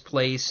is this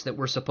place that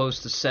we're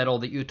supposed to settle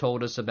that you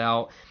told us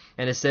about?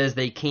 And it says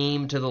they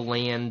came to the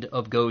land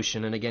of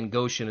Goshen. And again,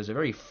 Goshen is a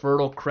very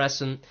fertile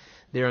crescent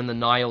there in the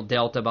Nile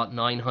Delta, about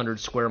 900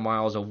 square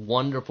miles, a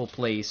wonderful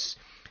place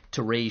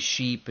to raise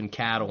sheep and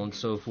cattle and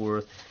so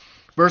forth.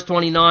 Verse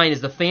 29, as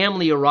the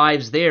family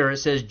arrives there, it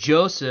says,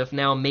 Joseph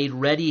now made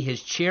ready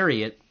his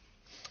chariot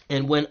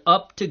and went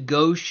up to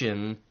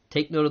Goshen.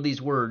 Take note of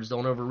these words,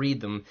 don't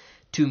overread them,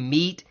 to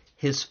meet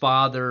his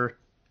father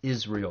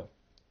Israel.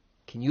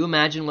 Can you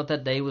imagine what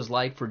that day was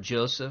like for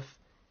Joseph?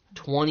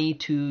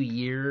 22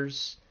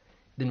 years,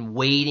 been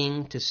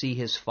waiting to see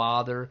his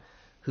father,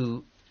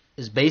 who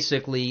is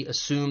basically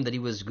assumed that he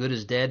was good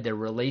as dead. Their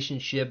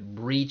relationship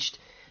breached.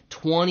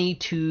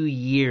 22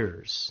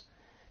 years.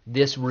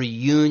 This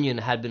reunion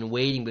had been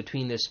waiting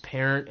between this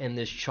parent and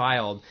this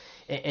child.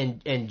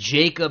 And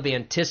Jacob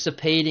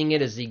anticipating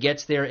it as he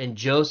gets there, and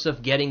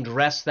Joseph getting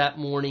dressed that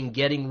morning,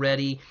 getting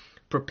ready,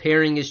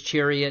 preparing his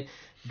chariot,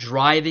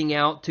 driving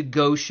out to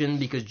Goshen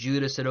because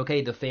Judah said,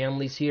 okay, the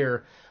family's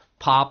here.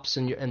 Pops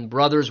and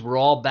brothers, we're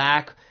all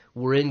back.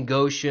 We're in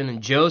Goshen.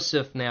 And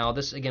Joseph now,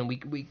 this again, we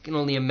can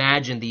only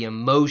imagine the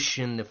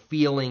emotion, the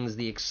feelings,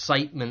 the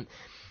excitement.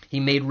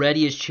 He made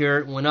ready his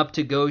chariot, went up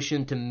to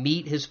Goshen to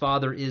meet his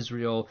father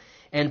Israel,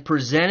 and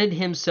presented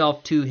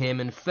himself to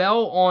him, and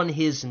fell on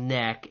his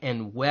neck,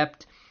 and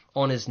wept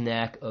on his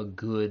neck a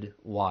good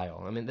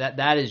while. I mean,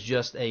 that is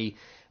just a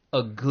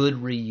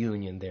good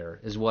reunion there,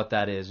 is what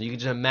that is. You can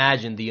just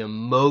imagine the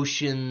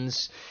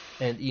emotions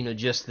and,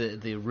 just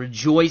the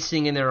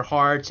rejoicing in their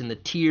hearts and the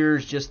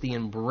tears, just the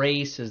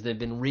embrace as they've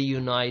been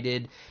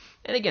reunited.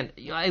 And again,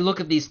 I look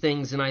at these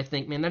things and I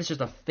think, man, that's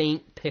just a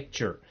faint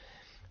picture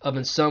of,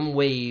 in some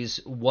ways,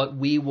 what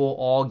we will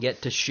all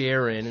get to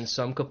share in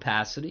some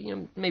capacity.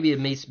 Maybe it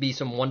may be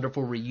some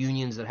wonderful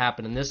reunions that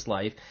happen in this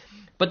life,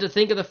 but to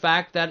think of the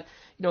fact that,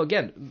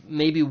 again,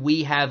 maybe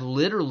we have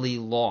literally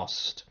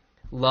lost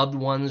loved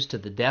ones to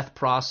the death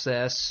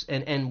process,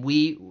 and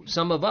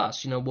some of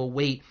us, will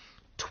wait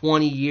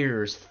 20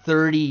 years,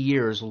 30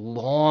 years,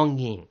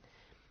 longing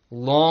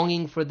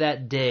for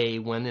that day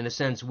when, in a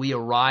sense, we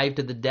arrive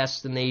to the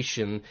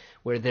destination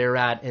where they're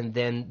at, and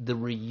then the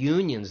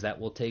reunions that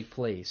will take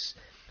place.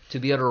 To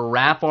be able to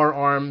wrap our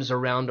arms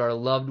around our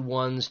loved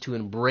ones, to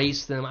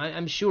embrace them.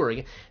 I'm sure,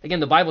 again,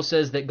 the Bible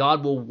says that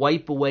God will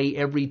wipe away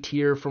every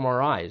tear from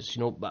our eyes.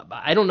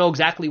 I don't know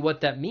exactly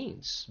what that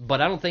means,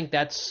 but I don't think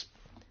that's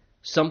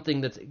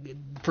something that,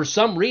 for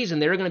some reason,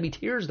 there are going to be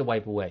tears to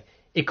wipe away.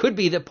 It could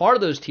be that part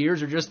of those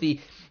tears are just the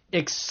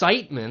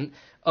excitement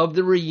of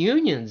the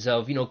reunions,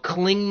 of,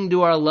 clinging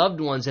to our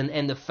loved ones,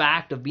 and the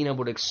fact of being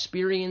able to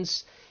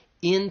experience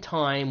in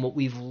time what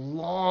we've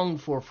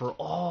longed for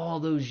all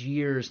those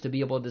years, to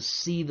be able to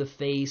see the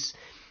face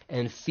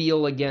and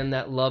feel again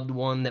that loved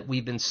one that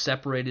we've been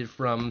separated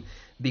from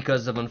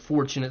because of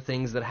unfortunate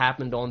things that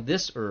happened on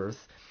this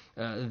earth,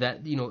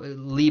 that,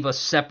 leave us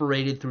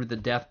separated through the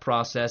death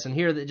process. And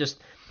here that just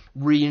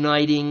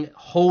reuniting,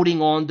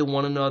 holding on to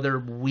one another,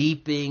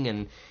 weeping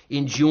and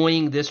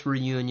enjoying this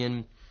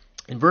reunion.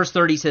 In verse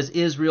 30 says,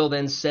 Israel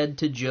then said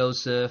to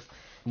Joseph,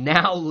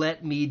 now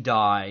let me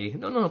die.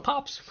 No,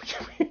 Pops.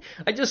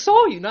 I just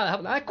saw you.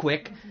 Not that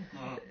quick.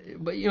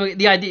 But,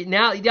 the idea,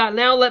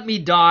 now let me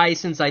die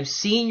since I've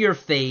seen your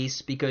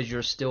face because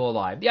you're still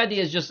alive. The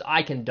idea is just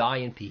I can die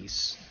in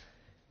peace.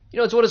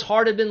 It's what his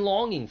heart had been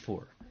longing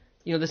for.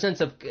 The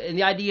sense of, and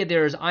the idea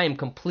there is I am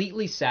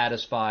completely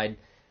satisfied.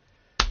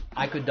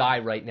 I could die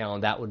right now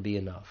and that would be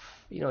enough.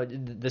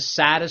 The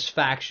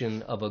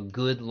satisfaction of a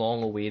good,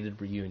 long-awaited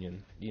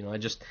reunion.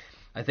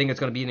 I think it's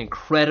going to be an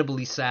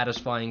incredibly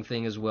satisfying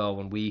thing as well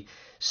when we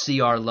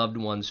see our loved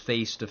ones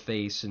face to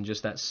face, and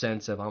just that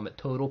sense of I'm at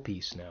total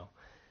peace now.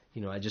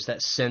 Just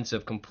that sense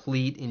of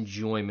complete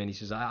enjoyment. He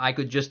says, I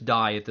could just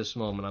die at this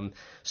moment. I'm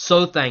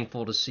so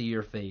thankful to see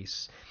your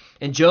face.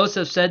 And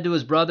Joseph said to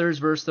his brothers,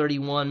 verse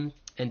 31,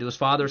 and to his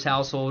father's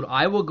household,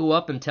 I will go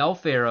up and tell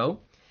Pharaoh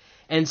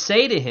and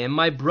say to him,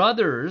 my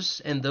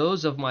brothers and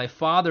those of my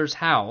father's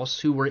house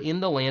who were in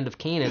the land of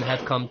Canaan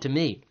have come to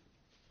me.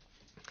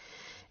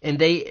 And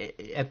they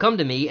have come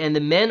to me, and the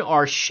men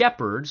are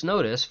shepherds,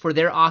 notice, for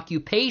their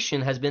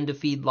occupation has been to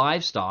feed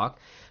livestock,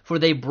 for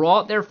they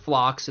brought their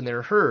flocks and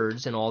their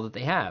herds and all that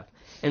they have.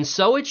 And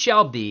so it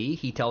shall be,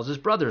 he tells his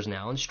brothers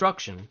now,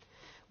 instruction,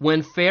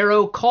 when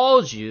Pharaoh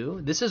calls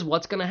you, this is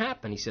what's going to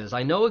happen. He says,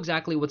 I know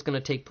exactly what's going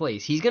to take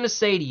place. He's going to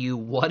say to you,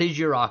 what is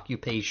your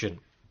occupation?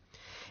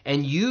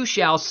 And you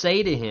shall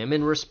say to him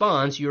in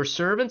response, your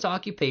servant's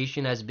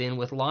occupation has been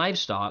with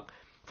livestock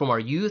from our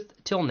youth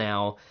till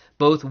now,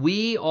 both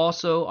we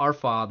also our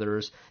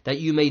fathers, that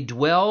you may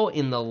dwell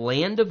in the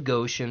land of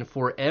Goshen.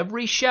 For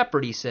every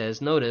shepherd, he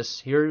says, notice,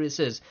 here it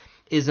says,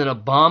 is an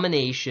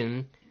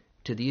abomination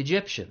to the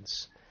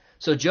Egyptians.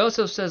 So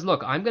Joseph says,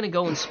 look, I'm going to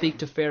go and speak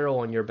to Pharaoh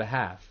on your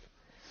behalf.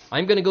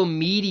 I'm going to go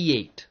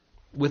mediate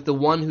with the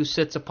one who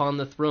sits upon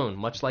the throne,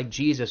 much like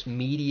Jesus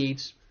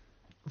mediates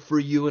for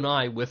you and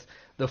I with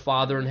the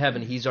Father in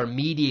heaven. He's our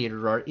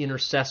mediator, our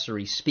intercessor.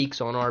 He speaks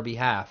on our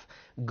behalf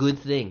good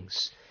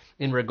things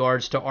in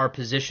regards to our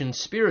position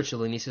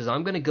spiritually. And he says,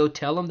 I'm going to go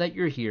tell them that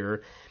you're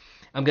here.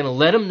 I'm going to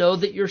let them know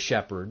that you're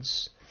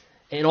shepherds.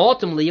 And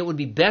ultimately, it would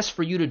be best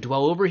for you to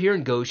dwell over here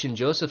in Goshen.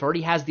 Joseph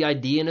already has the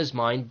idea in his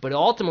mind, but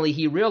ultimately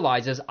he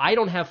realizes, I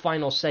don't have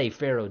final say,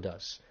 Pharaoh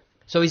does.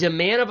 So he's a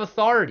man of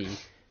authority,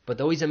 but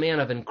though he's a man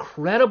of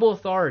incredible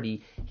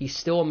authority, he's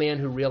still a man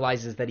who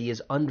realizes that he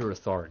is under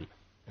authority.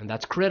 And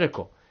that's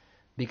critical,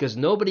 because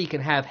nobody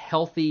can have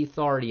healthy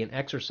authority and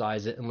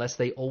exercise it unless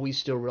they always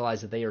still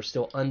realize that they are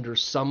still under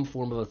some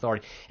form of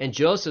authority. And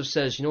Joseph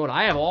says, you know what,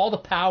 I have all the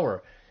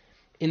power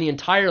in the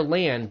entire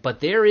land, but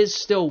there is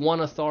still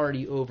one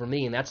authority over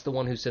me, and that's the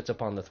one who sits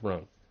upon the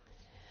throne.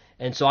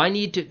 And so I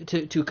need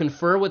to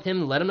confer with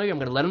him, let him know. I'm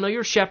going to let him know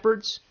you're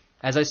shepherds.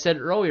 As I said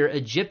earlier,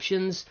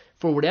 Egyptians,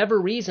 for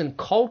whatever reason,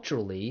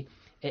 culturally,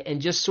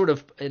 and just sort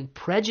of in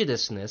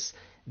prejudiceness,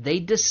 they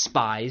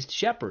despised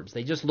shepherds.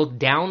 They just looked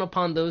down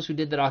upon those who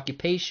did that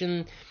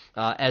occupation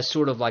as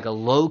sort of like a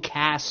low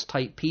caste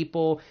type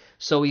people.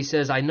 So he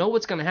says, I know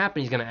what's going to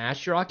happen. He's going to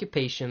ask your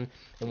occupation,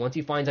 and once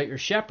he finds out you're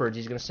shepherds,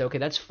 he's going to say, okay,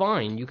 that's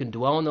fine. You can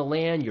dwell in the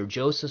land. You're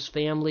Joseph's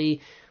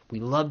family. We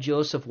love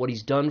Joseph, what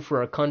he's done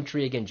for our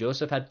country. Again,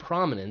 Joseph had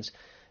prominence,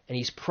 and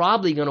he's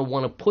probably going to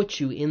want to put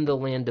you in the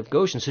land of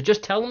Goshen. So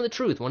just tell him the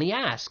truth. When he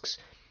asks,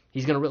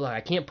 he's going to realize,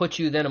 I can't put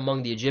you then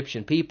among the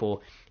Egyptian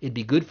people. It'd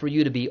be good for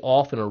you to be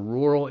off in a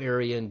rural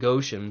area in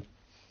Goshen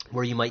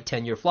where you might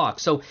tend your flock.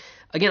 So,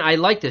 again, I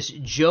like this.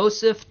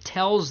 Joseph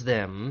tells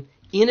them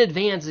in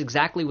advance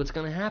exactly what's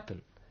going to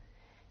happen.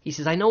 He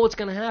says, I know what's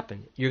going to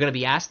happen. You're going to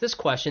be asked this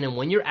question, and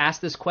when you're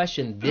asked this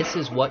question, this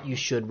is what you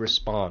should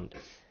respond.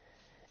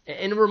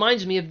 And it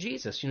reminds me of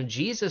Jesus.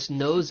 Jesus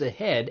knows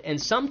ahead,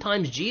 and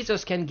sometimes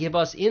Jesus can give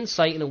us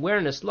insight and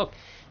awareness. Look,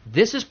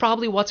 this is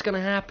probably what's going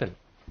to happen.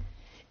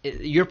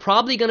 You're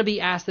probably going to be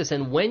asked this,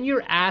 and when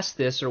you're asked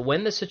this, or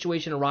when the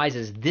situation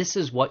arises, this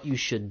is what you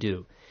should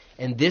do,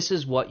 and this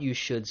is what you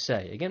should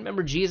say. Again,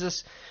 remember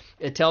Jesus,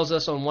 it tells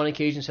us on one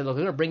occasion, said, look,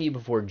 I'm going to bring you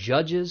before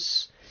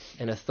judges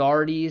and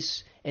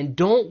authorities, and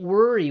don't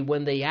worry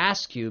when they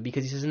ask you,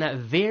 because he says in that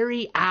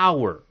very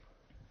hour,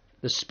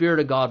 the Spirit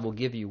of God will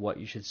give you what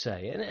you should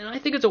say. And I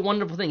think it's a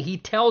wonderful thing. He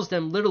tells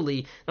them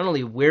literally not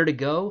only where to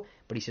go,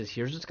 but he says,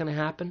 here's what's going to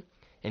happen.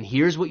 And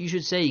here's what you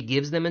should say. He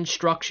gives them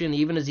instruction,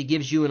 even as he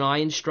gives you and I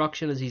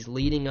instruction as he's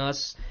leading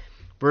us.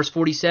 Verse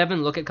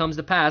 47, look, it comes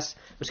to pass.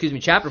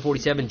 Chapter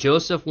 47,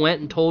 Joseph went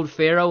and told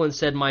Pharaoh and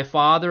said, my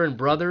father and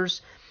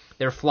brothers,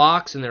 their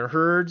flocks and their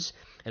herds,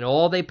 and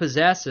all they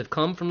possess have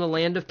come from the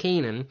land of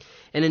Canaan.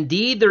 And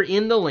indeed, they're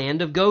in the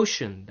land of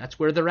Goshen. That's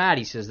where they're at,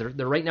 he says.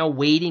 They're right now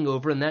waiting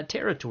over in that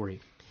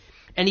territory.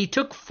 And he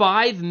took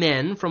 5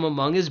 men from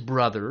among his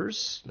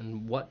brothers.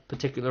 And what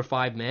particular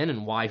 5 men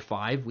and why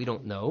 5, we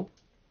don't know.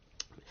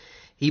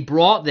 He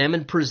brought them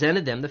and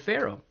presented them to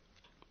Pharaoh.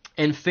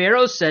 And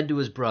Pharaoh said to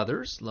his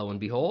brothers, lo and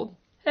behold,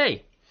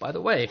 hey, by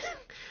the way,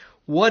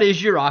 what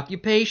is your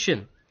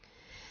occupation?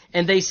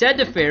 And they said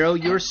to Pharaoh,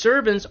 your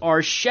servants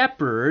are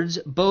shepherds,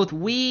 both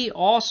we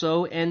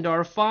also and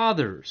our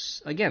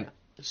fathers. Again,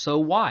 so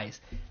wise.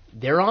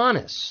 They're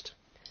honest.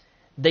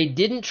 They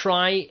didn't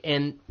try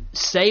and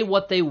say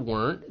what they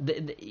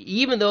weren't,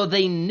 even though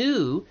they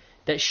knew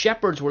that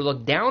shepherds were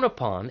looked down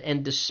upon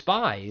and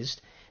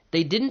despised.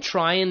 They didn't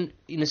try and,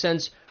 in a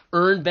sense,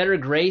 earn better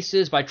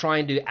graces by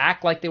trying to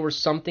act like they were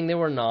something they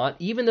were not.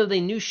 Even though they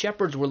knew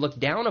shepherds were looked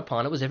down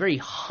upon, it was a very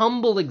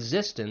humble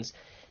existence.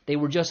 They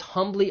were just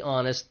humbly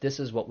honest. This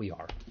is what we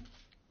are.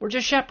 We're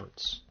just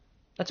shepherds.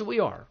 That's what we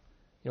are.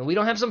 We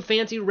don't have some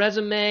fancy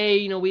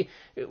resume.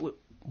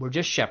 We're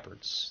just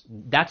shepherds.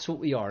 That's what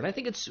we are. And I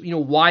think it's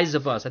wise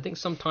of us. I think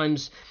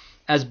sometimes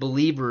as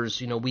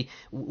believers,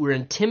 we're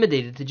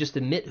intimidated to just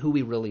admit who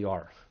we really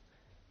are.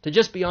 To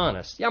just be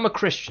honest. Yeah, I'm a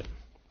Christian.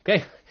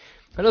 Okay?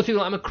 I know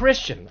people, I'm a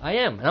Christian. I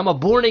am. And I'm a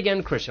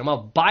born-again Christian. I'm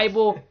a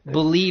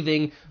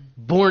Bible-believing,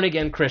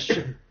 born-again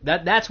Christian.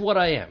 That's what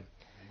I am.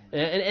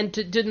 And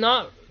to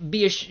not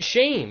be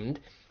ashamed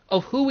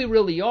of who we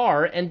really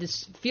are and to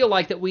feel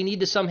like that we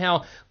need to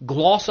somehow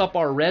gloss up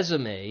our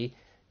resume,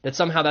 that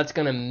somehow that's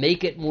going to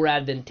make it more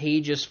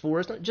advantageous for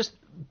us. Just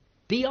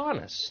be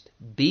honest.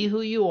 Be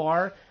who you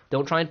are.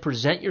 Don't try and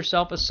present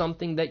yourself as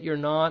something that you're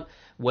not,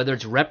 whether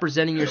it's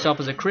representing yourself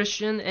as a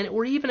Christian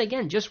or even,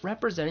 again, just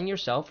representing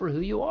yourself for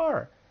who you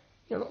are.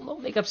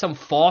 Don't make up some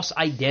false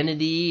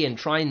identity and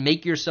try and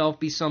make yourself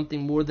be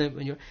something more than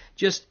you're.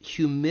 Just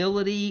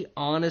humility,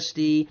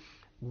 honesty.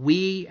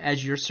 We,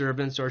 as your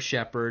servants, are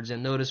shepherds.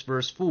 And notice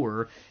verse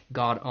 4,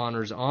 God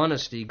honors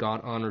honesty,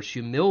 God honors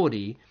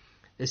humility.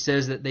 It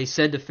says that they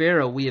said to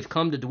Pharaoh, we have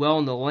come to dwell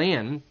in the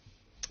land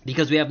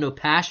because we have no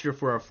pasture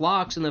for our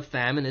flocks, and the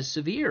famine is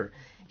severe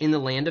in the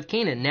land of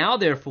Canaan. Now,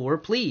 therefore,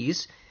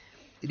 please,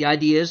 the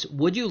idea is,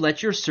 would you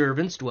let your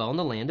servants dwell in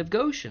the land of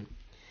Goshen?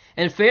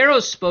 And Pharaoh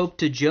spoke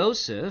to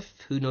Joseph,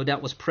 who no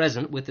doubt was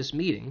present with this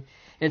meeting,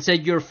 and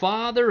said, your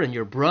father and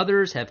your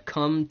brothers have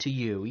come to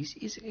you.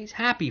 He's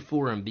happy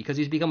for him because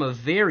he's become a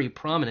very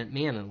prominent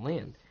man in the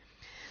land.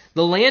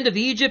 The land of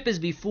Egypt is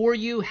before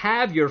you.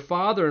 Have your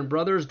father and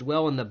brothers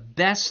dwell in the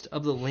best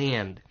of the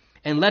land,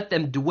 and let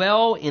them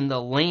dwell in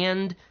the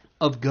land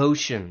of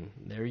Goshen.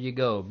 There you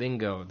go,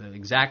 bingo. The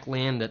exact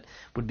land that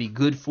would be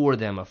good for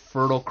them. A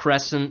fertile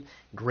crescent,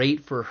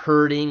 great for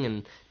herding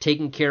and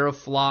taking care of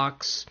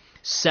flocks,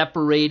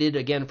 separated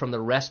again from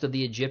the rest of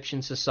the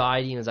Egyptian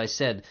society. And as I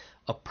said,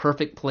 a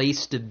perfect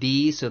place to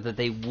be so that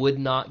they would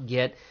not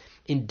get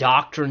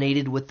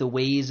indoctrinated with the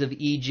ways of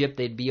Egypt.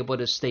 They'd be able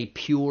to stay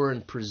pure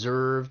and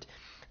preserved.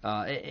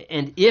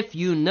 And if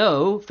you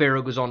know,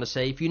 Pharaoh goes on to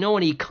say, if you know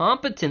any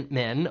competent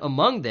men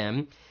among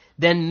them,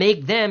 then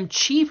make them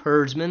chief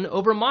herdsmen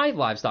over my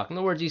livestock. In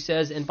other words, he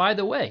says, and by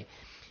the way,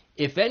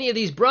 if any of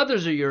these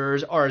brothers of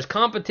yours are as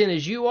competent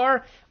as you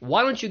are,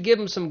 why don't you give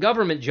them some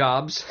government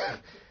jobs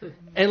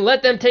and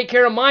let them take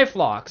care of my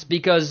flocks?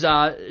 Because,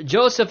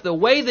 Joseph, the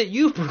way that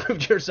you've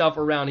proved yourself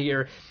around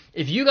here,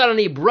 if you got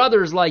any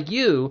brothers like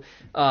you,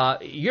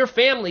 your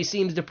family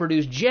seems to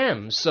produce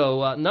gems.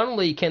 So not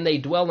only can they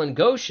dwell in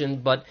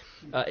Goshen, but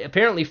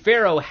apparently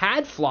Pharaoh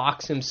had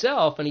flocks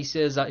himself, and he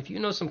says, if you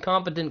know some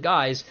competent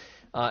guys,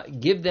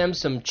 give them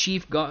some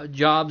chief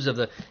jobs of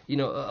the,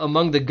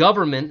 among the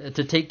government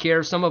to take care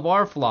of some of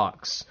our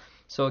flocks.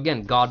 So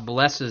again, God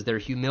blesses their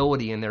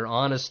humility and their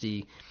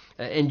honesty.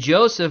 And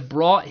Joseph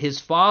brought his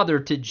father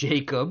to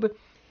Jacob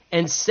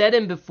and set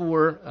him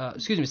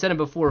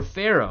before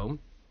Pharaoh.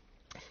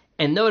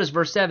 And notice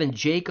verse 7,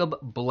 Jacob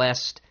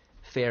blessed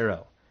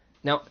Pharaoh.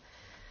 Now,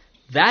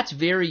 that's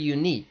very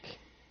unique.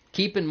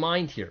 Keep in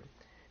mind here,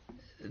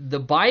 the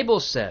Bible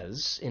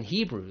says in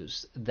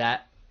Hebrews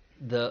that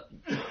the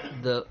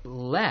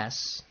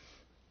less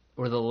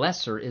or the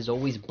lesser is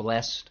always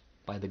blessed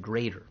by the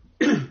greater.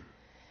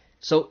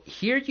 So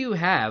here you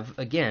have,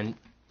 again,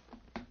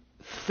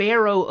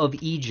 Pharaoh of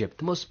Egypt,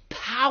 the most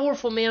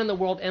powerful man in the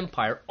world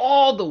empire,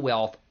 all the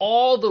wealth,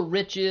 all the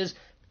riches,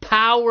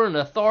 power and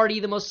authority,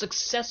 the most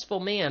successful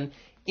man,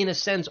 in a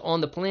sense,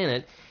 on the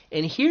planet.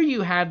 And here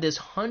you have this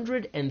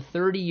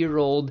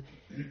 130-year-old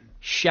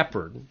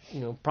shepherd,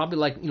 probably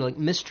like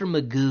Mr.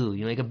 Magoo,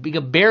 he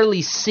could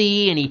barely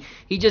see, and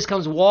he just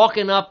comes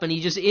walking up, and he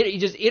just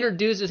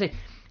introduces, hey,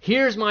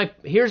 here's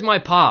my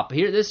pop.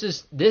 Here, this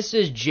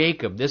is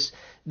Jacob,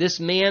 this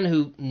man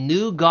who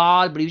knew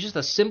God, but he was just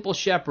a simple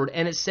shepherd.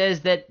 And it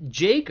says that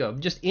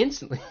Jacob just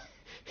instantly,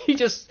 he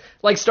just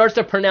starts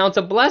to pronounce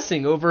a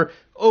blessing over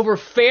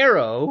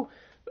Pharaoh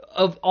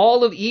of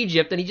all of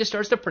Egypt, and he just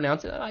starts to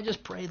pronounce it. I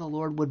just pray the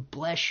Lord would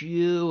bless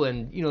you,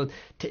 and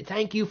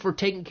thank you for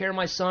taking care of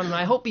my son, and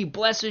I hope he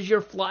blesses your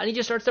flock. And he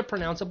just starts to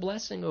pronounce a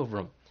blessing over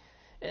him.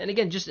 And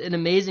again, just an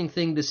amazing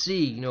thing to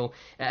see,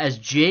 as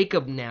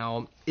Jacob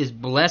now is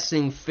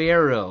blessing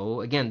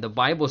Pharaoh. Again, the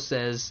Bible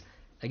says,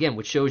 again,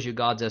 which shows you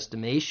God's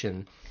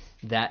estimation,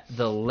 that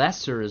the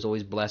lesser is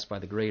always blessed by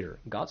the greater.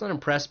 God's not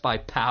impressed by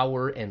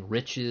power and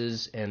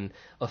riches and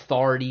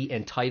authority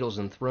and titles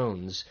and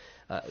thrones.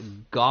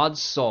 God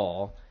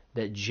saw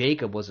that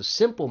Jacob was a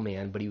simple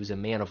man, but he was a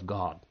man of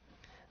God.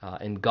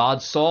 And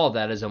God saw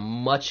that as a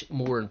much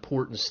more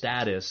important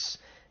status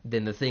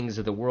than the things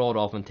of the world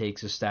often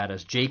takes as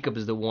status. Jacob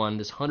is the one,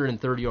 this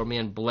 130-year-old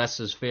man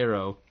blesses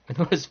Pharaoh. And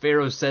notice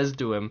Pharaoh says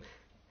to him,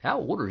 how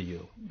old are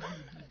you?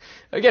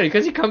 Again,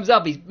 because he comes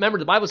up, remember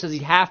the Bible says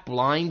he's half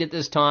blind at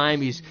this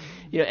time.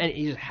 And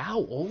he's, how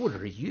old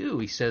are you?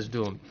 He says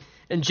to him.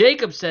 And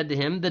Jacob said to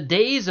him, the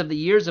days of the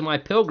years of my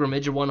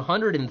pilgrimage are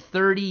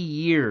 130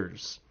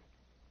 years.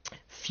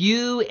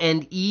 Few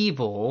and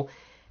evil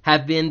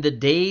have been the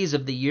days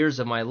of the years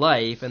of my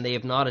life, and they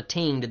have not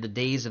attained to the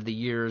days of the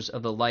years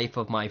of the life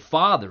of my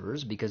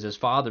fathers, because his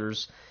father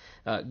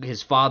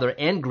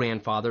and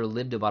grandfather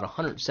lived about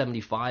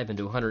 175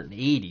 into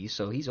 180,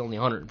 so he's only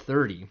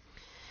 130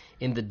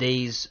 in the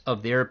days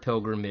of their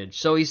pilgrimage.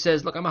 So he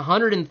says, look, I'm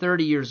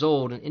 130 years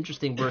old, and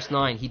interesting, verse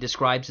 9, he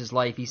describes his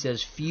life. He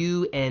says,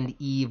 few and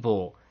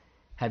evil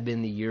have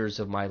been the years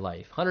of my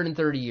life.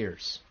 130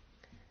 years.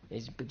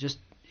 It's just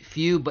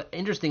few, but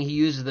interesting, he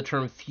uses the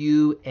term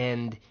few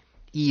and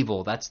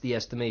evil. That's the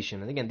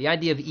estimation. And again, the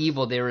idea of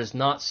evil there is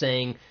not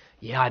saying,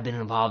 yeah, I've been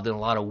involved in a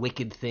lot of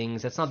wicked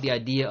things. That's not the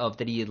idea of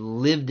that he had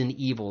lived an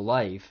evil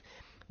life.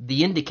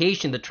 The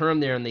indication, the term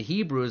there in the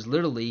Hebrew is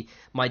literally,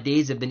 my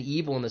days have been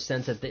evil in the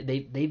sense that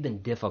they've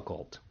been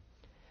difficult.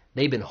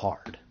 They've been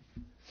hard.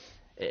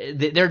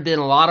 There have been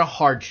a lot of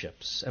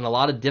hardships and a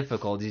lot of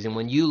difficulties. And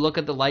when you look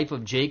at the life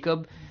of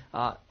Jacob,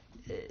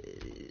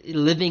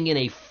 living in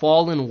a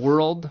fallen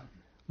world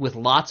with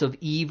lots of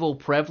evil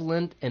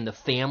prevalent and the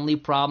family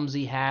problems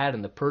he had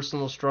and the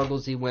personal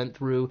struggles he went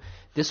through,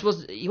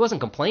 he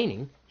wasn't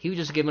complaining. He was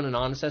just giving an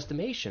honest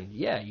estimation.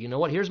 Yeah, you know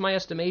what? Here's my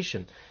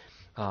estimation.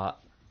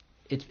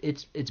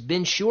 It's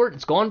been short.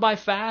 It's gone by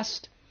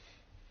fast,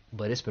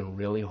 but it's been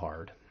really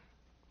hard.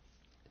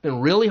 It's been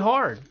really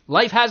hard.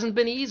 Life hasn't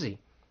been easy.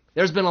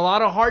 There's been a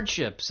lot of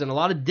hardships and a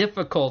lot of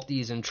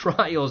difficulties and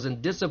trials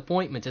and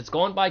disappointments. It's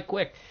gone by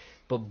quick,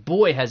 but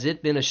boy, has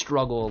it been a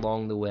struggle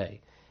along the way.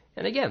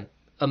 And again,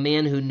 a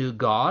man who knew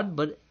God,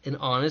 but an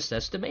honest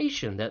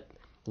estimation that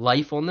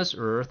life on this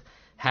earth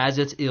has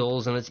its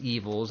ills and its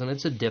evils, and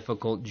it's a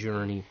difficult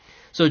journey.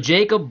 So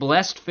Jacob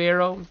blessed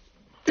Pharaoh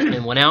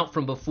and went out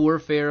from before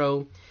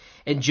Pharaoh.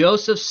 And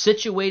Joseph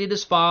situated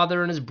his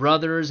father and his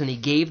brothers, and he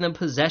gave them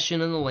possession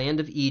in the land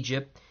of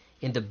Egypt,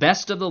 in the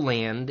best of the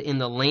land, in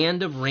the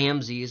land of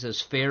Ramses, as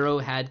Pharaoh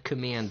had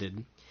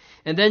commanded.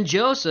 And then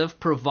Joseph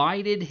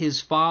provided his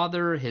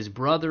father, his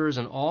brothers,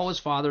 and all his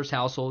father's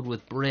household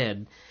with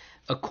bread,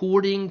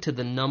 according to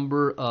the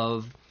number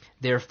of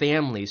their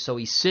families. So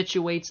he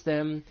situates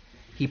them.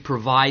 He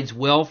provides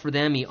well for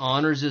them. He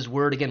honors his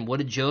word. Again, what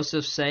did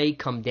Joseph say?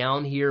 Come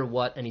down here,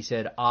 what? And he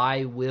said,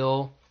 I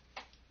will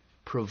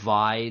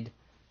provide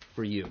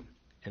for you.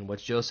 And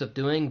what's Joseph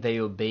doing? They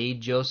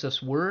obeyed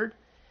Joseph's word.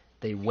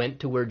 They went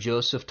to where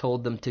Joseph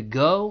told them to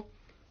go.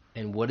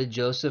 And what did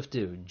Joseph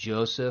do?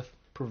 Joseph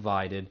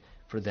provided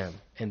for them.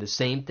 And the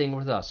same thing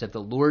with us. If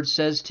the Lord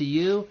says to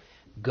you,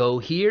 go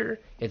here.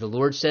 If the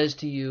Lord says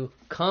to you,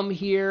 come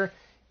here.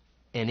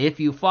 And if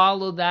you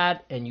follow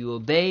that and you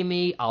obey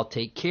me, I'll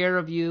take care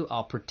of you.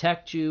 I'll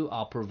protect you.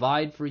 I'll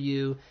provide for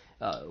you.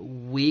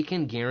 We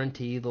can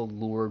guarantee the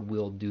Lord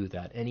will do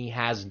that. And he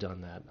has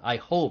done that. I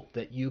hope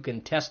that you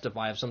can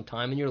testify of some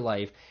time in your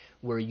life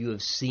where you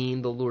have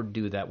seen the Lord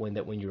do that.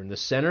 When you're in the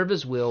center of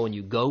his will, and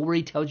you go where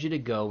he tells you to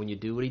go, and you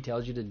do what he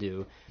tells you to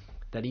do,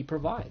 that he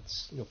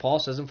provides. Paul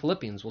says in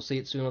Philippians, we'll see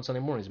it soon on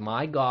Sunday mornings,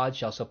 my God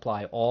shall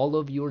supply all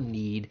of your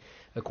need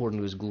according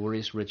to his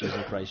glorious riches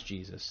in Christ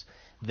Jesus.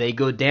 They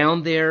go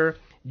down there.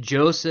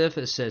 Joseph,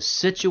 it says,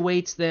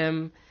 situates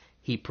them.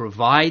 He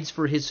provides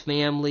for his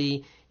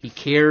family. He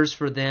cares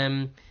for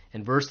them.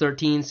 And verse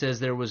 13 says,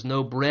 there was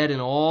no bread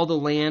in all the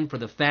land, for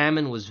the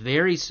famine was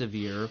very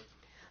severe.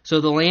 So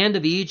the land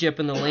of Egypt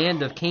and the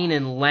land of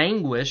Canaan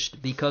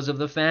languished because of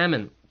the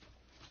famine.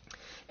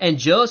 And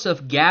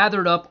Joseph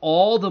gathered up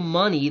all the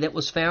money that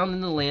was found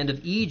in the land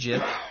of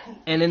Egypt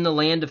and in the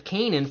land of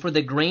Canaan for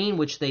the grain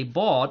which they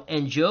bought,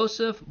 and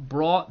Joseph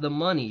brought the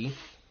money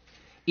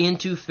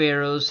into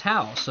Pharaoh's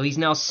house. So he's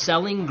now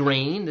selling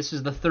grain. This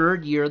is the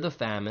third year of the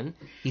famine.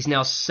 He's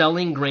now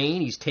selling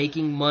grain. He's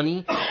taking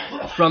money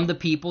from the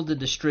people to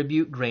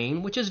distribute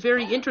grain, which is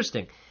very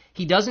interesting.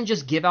 He doesn't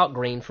just give out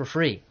grain for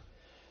free.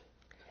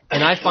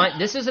 And I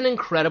find this is an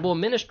incredible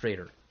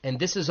administrator. And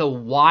this is a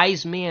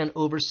wise man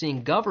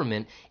overseeing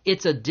government.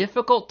 It's a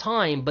difficult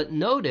time, but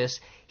notice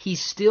he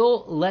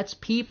still lets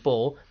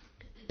people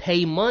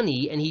pay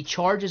money, and he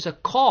charges a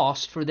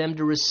cost for them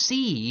to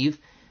receive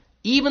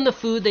even the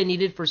food they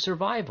needed for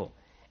survival.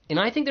 And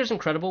I think there's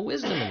incredible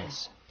wisdom in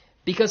this.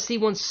 Because, see,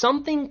 when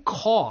something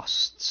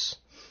costs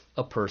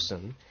a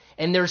person,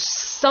 and there's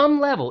some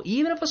level,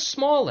 even if a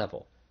small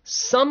level,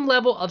 some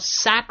level of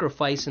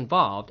sacrifice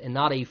involved and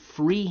not a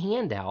free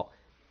handout,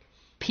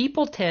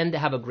 people tend to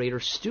have a greater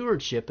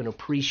stewardship and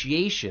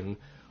appreciation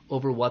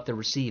over what they're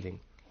receiving,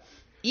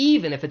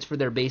 even if it's for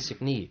their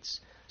basic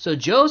needs. So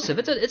Joseph,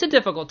 it's a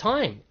difficult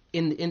time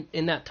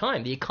in that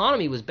time. The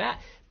economy was bad,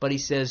 but he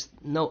says,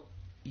 no,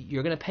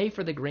 you're going to pay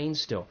for the grain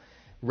still.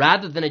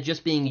 Rather than it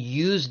just being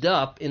used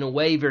up in a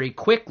way very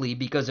quickly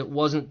because it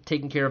wasn't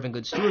taken care of in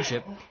good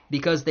stewardship,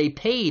 because they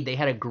paid, they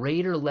had a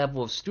greater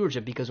level of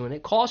stewardship, because when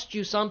it costs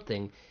you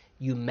something,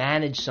 you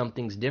manage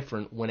something's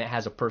different when it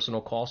has a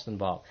personal cost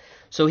involved.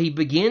 So he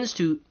begins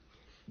to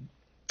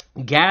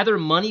gather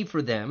money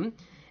for them.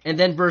 And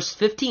then verse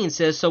 15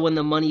 says, so when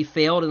the money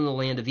failed in the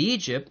land of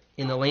Egypt,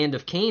 in the land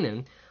of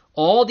Canaan,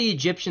 all the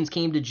Egyptians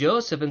came to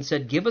Joseph and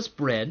said, give us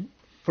bread,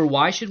 for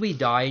why should we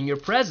die in your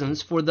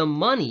presence? For the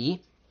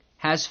money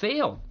has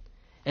failed.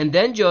 And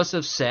then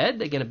Joseph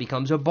said, again, it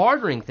becomes a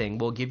bartering thing.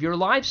 We'll give your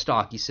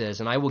livestock, he says,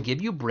 and I will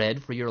give you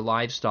bread for your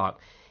livestock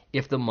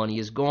if the money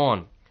is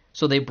gone.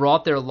 So they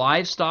brought their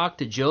livestock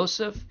to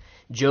Joseph.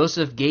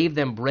 Joseph gave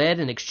them bread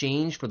in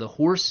exchange for the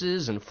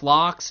horses and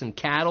flocks and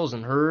cattle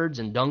and herds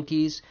and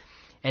donkeys,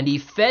 and he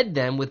fed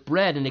them with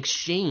bread in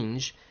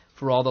exchange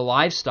for all the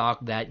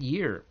livestock that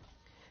year.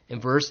 In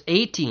verse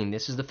 18,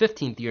 this is the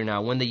 15th year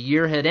now. When the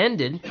year had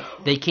ended,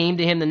 they came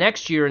to him the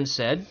next year and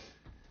said,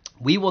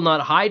 "We will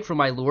not hide from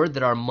my lord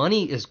that our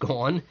money is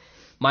gone.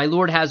 My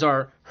lord has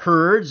our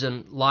herds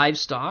and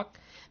livestock.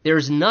 There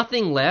is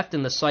nothing left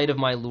in the sight of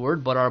my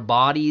lord but our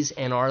bodies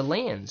and our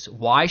lands.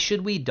 Why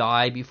should we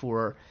die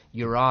before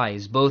your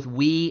eyes, both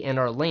we and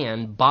our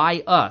land?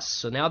 Buy us."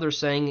 So now they're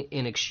saying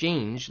in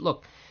exchange,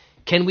 look,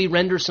 can we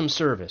render some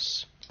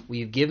service?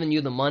 We've given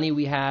you the money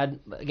we had.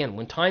 Again,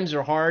 when times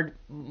are hard,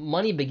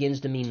 money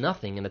begins to mean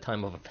nothing in a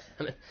time of a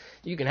famine.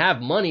 You can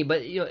have money,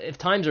 but if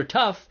times are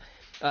tough,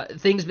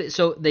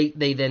 so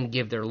they then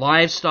give their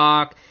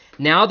livestock.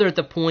 Now they're at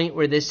the point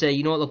where they say,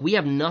 you know what, look, we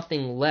have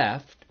nothing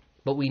left,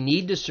 but we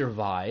need to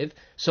survive.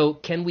 So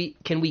can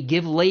we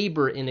give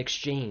labor in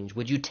exchange?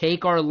 Would you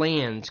take our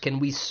lands? Can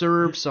we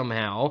serve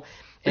somehow?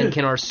 And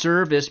can our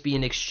service be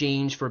in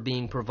exchange for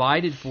being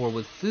provided for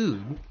with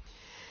food?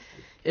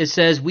 It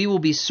says, "We will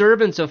be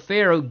servants of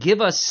Pharaoh.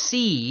 Give us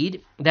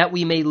seed that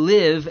we may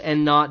live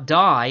and not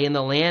die, and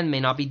the land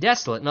may not be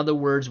desolate." In other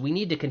words, we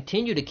need to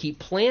continue to keep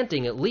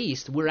planting at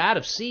least. We're out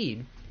of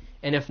seed.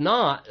 And if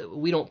not,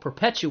 we don't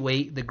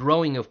perpetuate the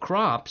growing of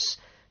crops,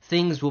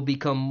 things will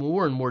become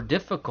more and more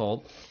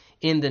difficult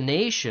in the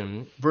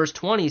nation. Verse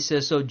 20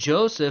 says, "So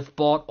Joseph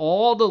bought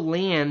all the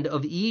land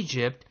of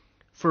Egypt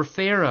for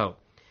Pharaoh.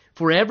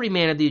 For every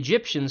man of the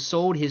Egyptians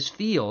sold his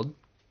field,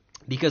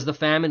 because the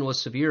famine was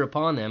severe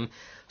upon them.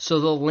 So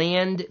the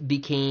land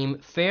became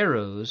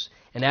Pharaoh's.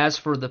 And as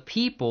for the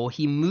people,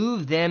 he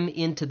moved them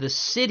into the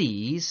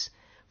cities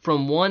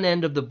from one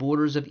end of the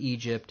borders of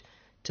Egypt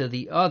to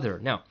the other."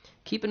 Now,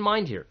 keep in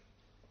mind here,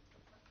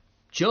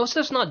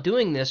 Joseph's not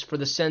doing this for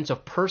the sense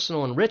of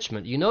personal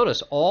enrichment. You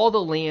notice all the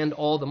land,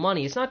 all the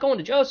money, it's not going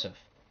to Joseph.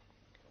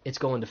 It's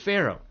going to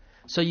Pharaoh.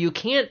 So you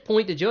can't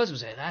point to Joseph and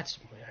say,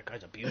 that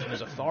guy's abusing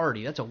his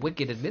authority. That's a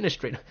wicked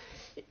administrator.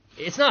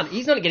 He's not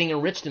getting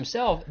enriched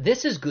himself.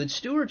 This is good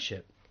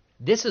stewardship.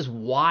 This is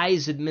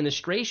wise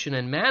administration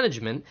and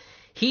management.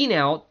 He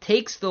now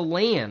takes the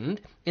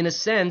land, in a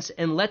sense,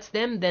 and lets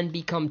them then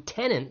become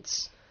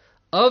tenants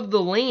of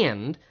the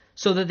land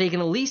so that they can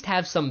at least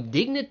have some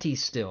dignity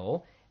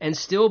still and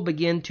still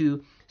begin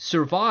to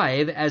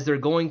survive as they're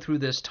going through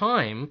this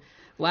time.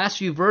 Last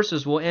few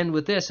verses will end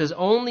with this. It says,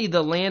 "Only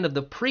the land of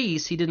the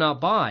priests he did not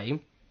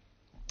buy,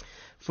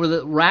 for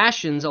the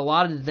rations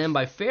allotted to them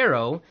by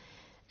Pharaoh,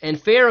 and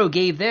Pharaoh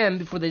gave them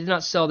before they did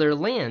not sell their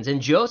lands.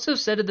 And Joseph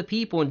said to the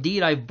people,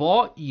 Indeed, I've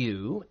bought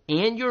you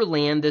and your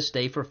land this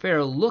day for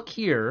Pharaoh. Look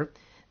here,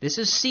 this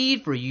is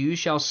seed for you. You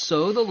shall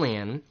sow the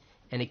land.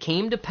 And it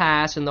came to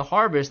pass in the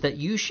harvest that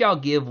you shall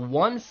give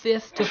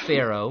 1/5 to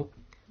Pharaoh."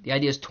 The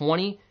idea is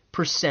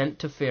 20%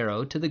 to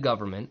Pharaoh, to the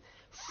government.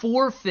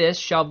 4/5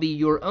 shall be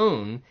your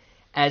own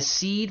as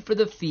seed for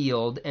the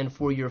field and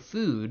for your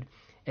food,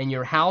 and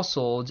your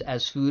households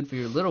as food for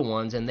your little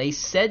ones. And they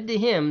said to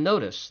him,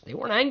 notice, they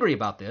weren't angry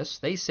about this.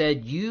 They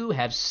said, "You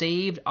have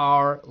saved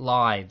our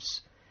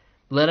lives.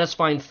 Let us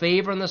find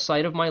favor in the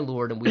sight of my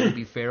Lord, and we will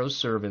be Pharaoh's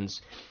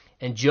servants."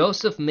 And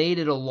Joseph made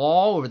it a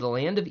law over the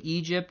land of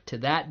Egypt to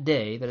that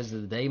day, that is the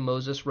day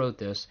Moses wrote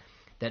this,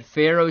 that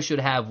Pharaoh should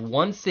have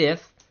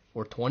 1/5,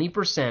 or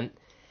 20%,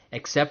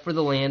 except for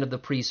the land of the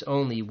priests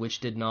only,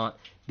 which did not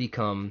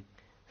become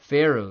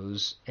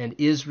Pharaoh's. And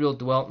Israel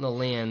dwelt in the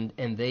land,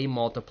 and they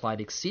multiplied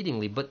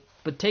exceedingly. But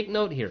take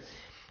note here.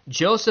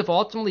 Joseph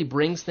ultimately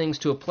brings things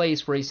to a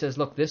place where he says,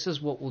 look, this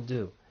is what we'll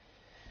do.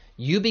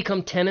 You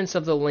become tenants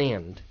of the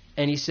land.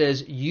 And he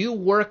says, you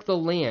work the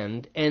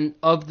land, and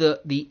of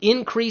the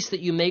increase that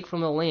you make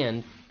from the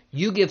land,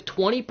 you give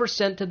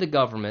 20% to the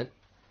government,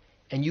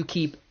 and you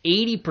keep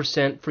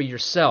 80% for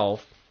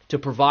yourself to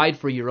provide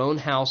for your own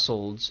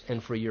households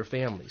and for your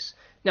families.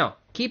 Now,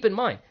 keep in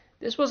mind,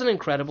 this was an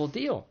incredible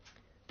deal.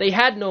 They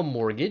had no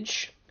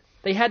mortgage.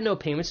 They had no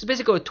payments. It's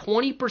basically a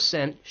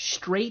 20%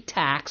 straight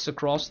tax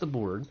across the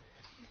board.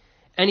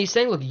 And he's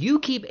saying, look, you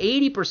keep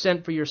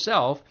 80% for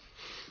yourself.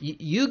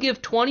 You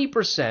give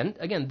 20%.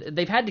 Again,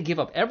 they've had to give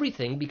up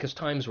everything because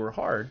times were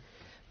hard.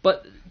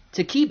 But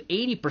to keep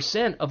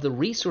 80% of the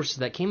resources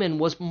that came in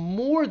was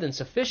more than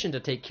sufficient to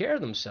take care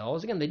of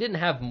themselves. Again, they didn't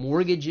have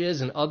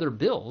mortgages and other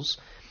bills.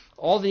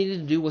 All they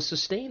needed to do was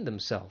sustain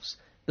themselves.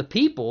 The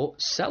people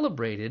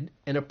celebrated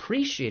and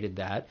appreciated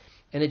that,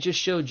 and it just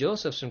showed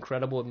Joseph's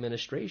incredible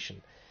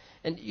administration.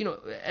 And, you know,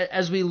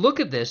 as we look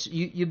at this,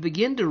 you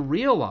begin to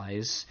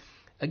realize,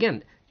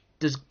 again,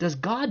 does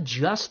God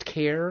just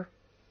care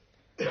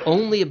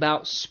only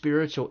about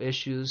spiritual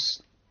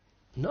issues?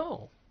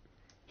 No.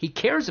 He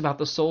cares about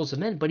the souls of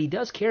men, but he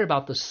does care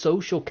about the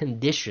social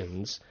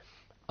conditions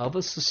of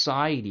a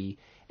society.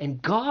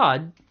 And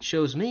God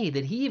shows me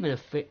that he even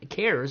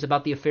cares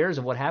about the affairs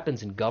of what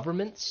happens in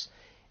governments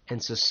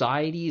and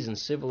societies and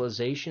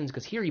civilizations,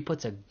 because here he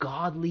puts a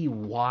godly,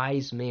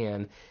 wise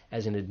man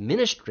as an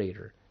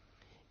administrator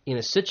in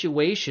a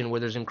situation where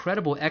there's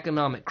incredible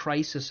economic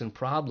crisis and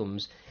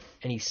problems,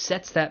 and he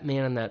sets that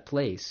man in that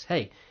place.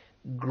 Hey,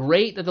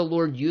 great that the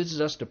Lord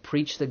uses us to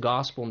preach the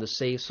gospel and to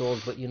save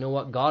souls, but you know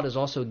what? God has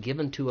also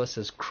given to us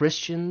as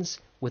Christians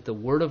with the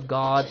Word of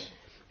God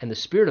and the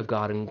Spirit of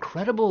God an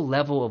incredible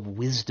level of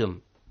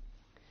wisdom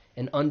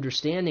and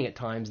understanding at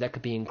times that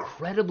could be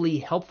incredibly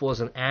helpful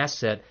as an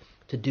asset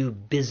to do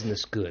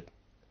business good,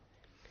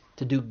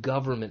 to do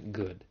government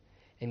good.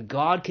 And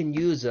God can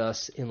use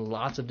us in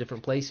lots of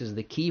different places.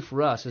 The key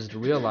for us is to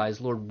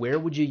realize, Lord, where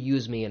would you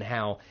use me and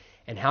how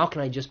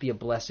can I just be a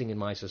blessing in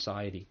my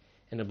society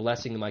and a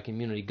blessing in my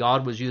community?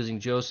 God was using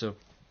Joseph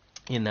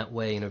in that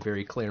way in a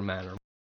very clear manner.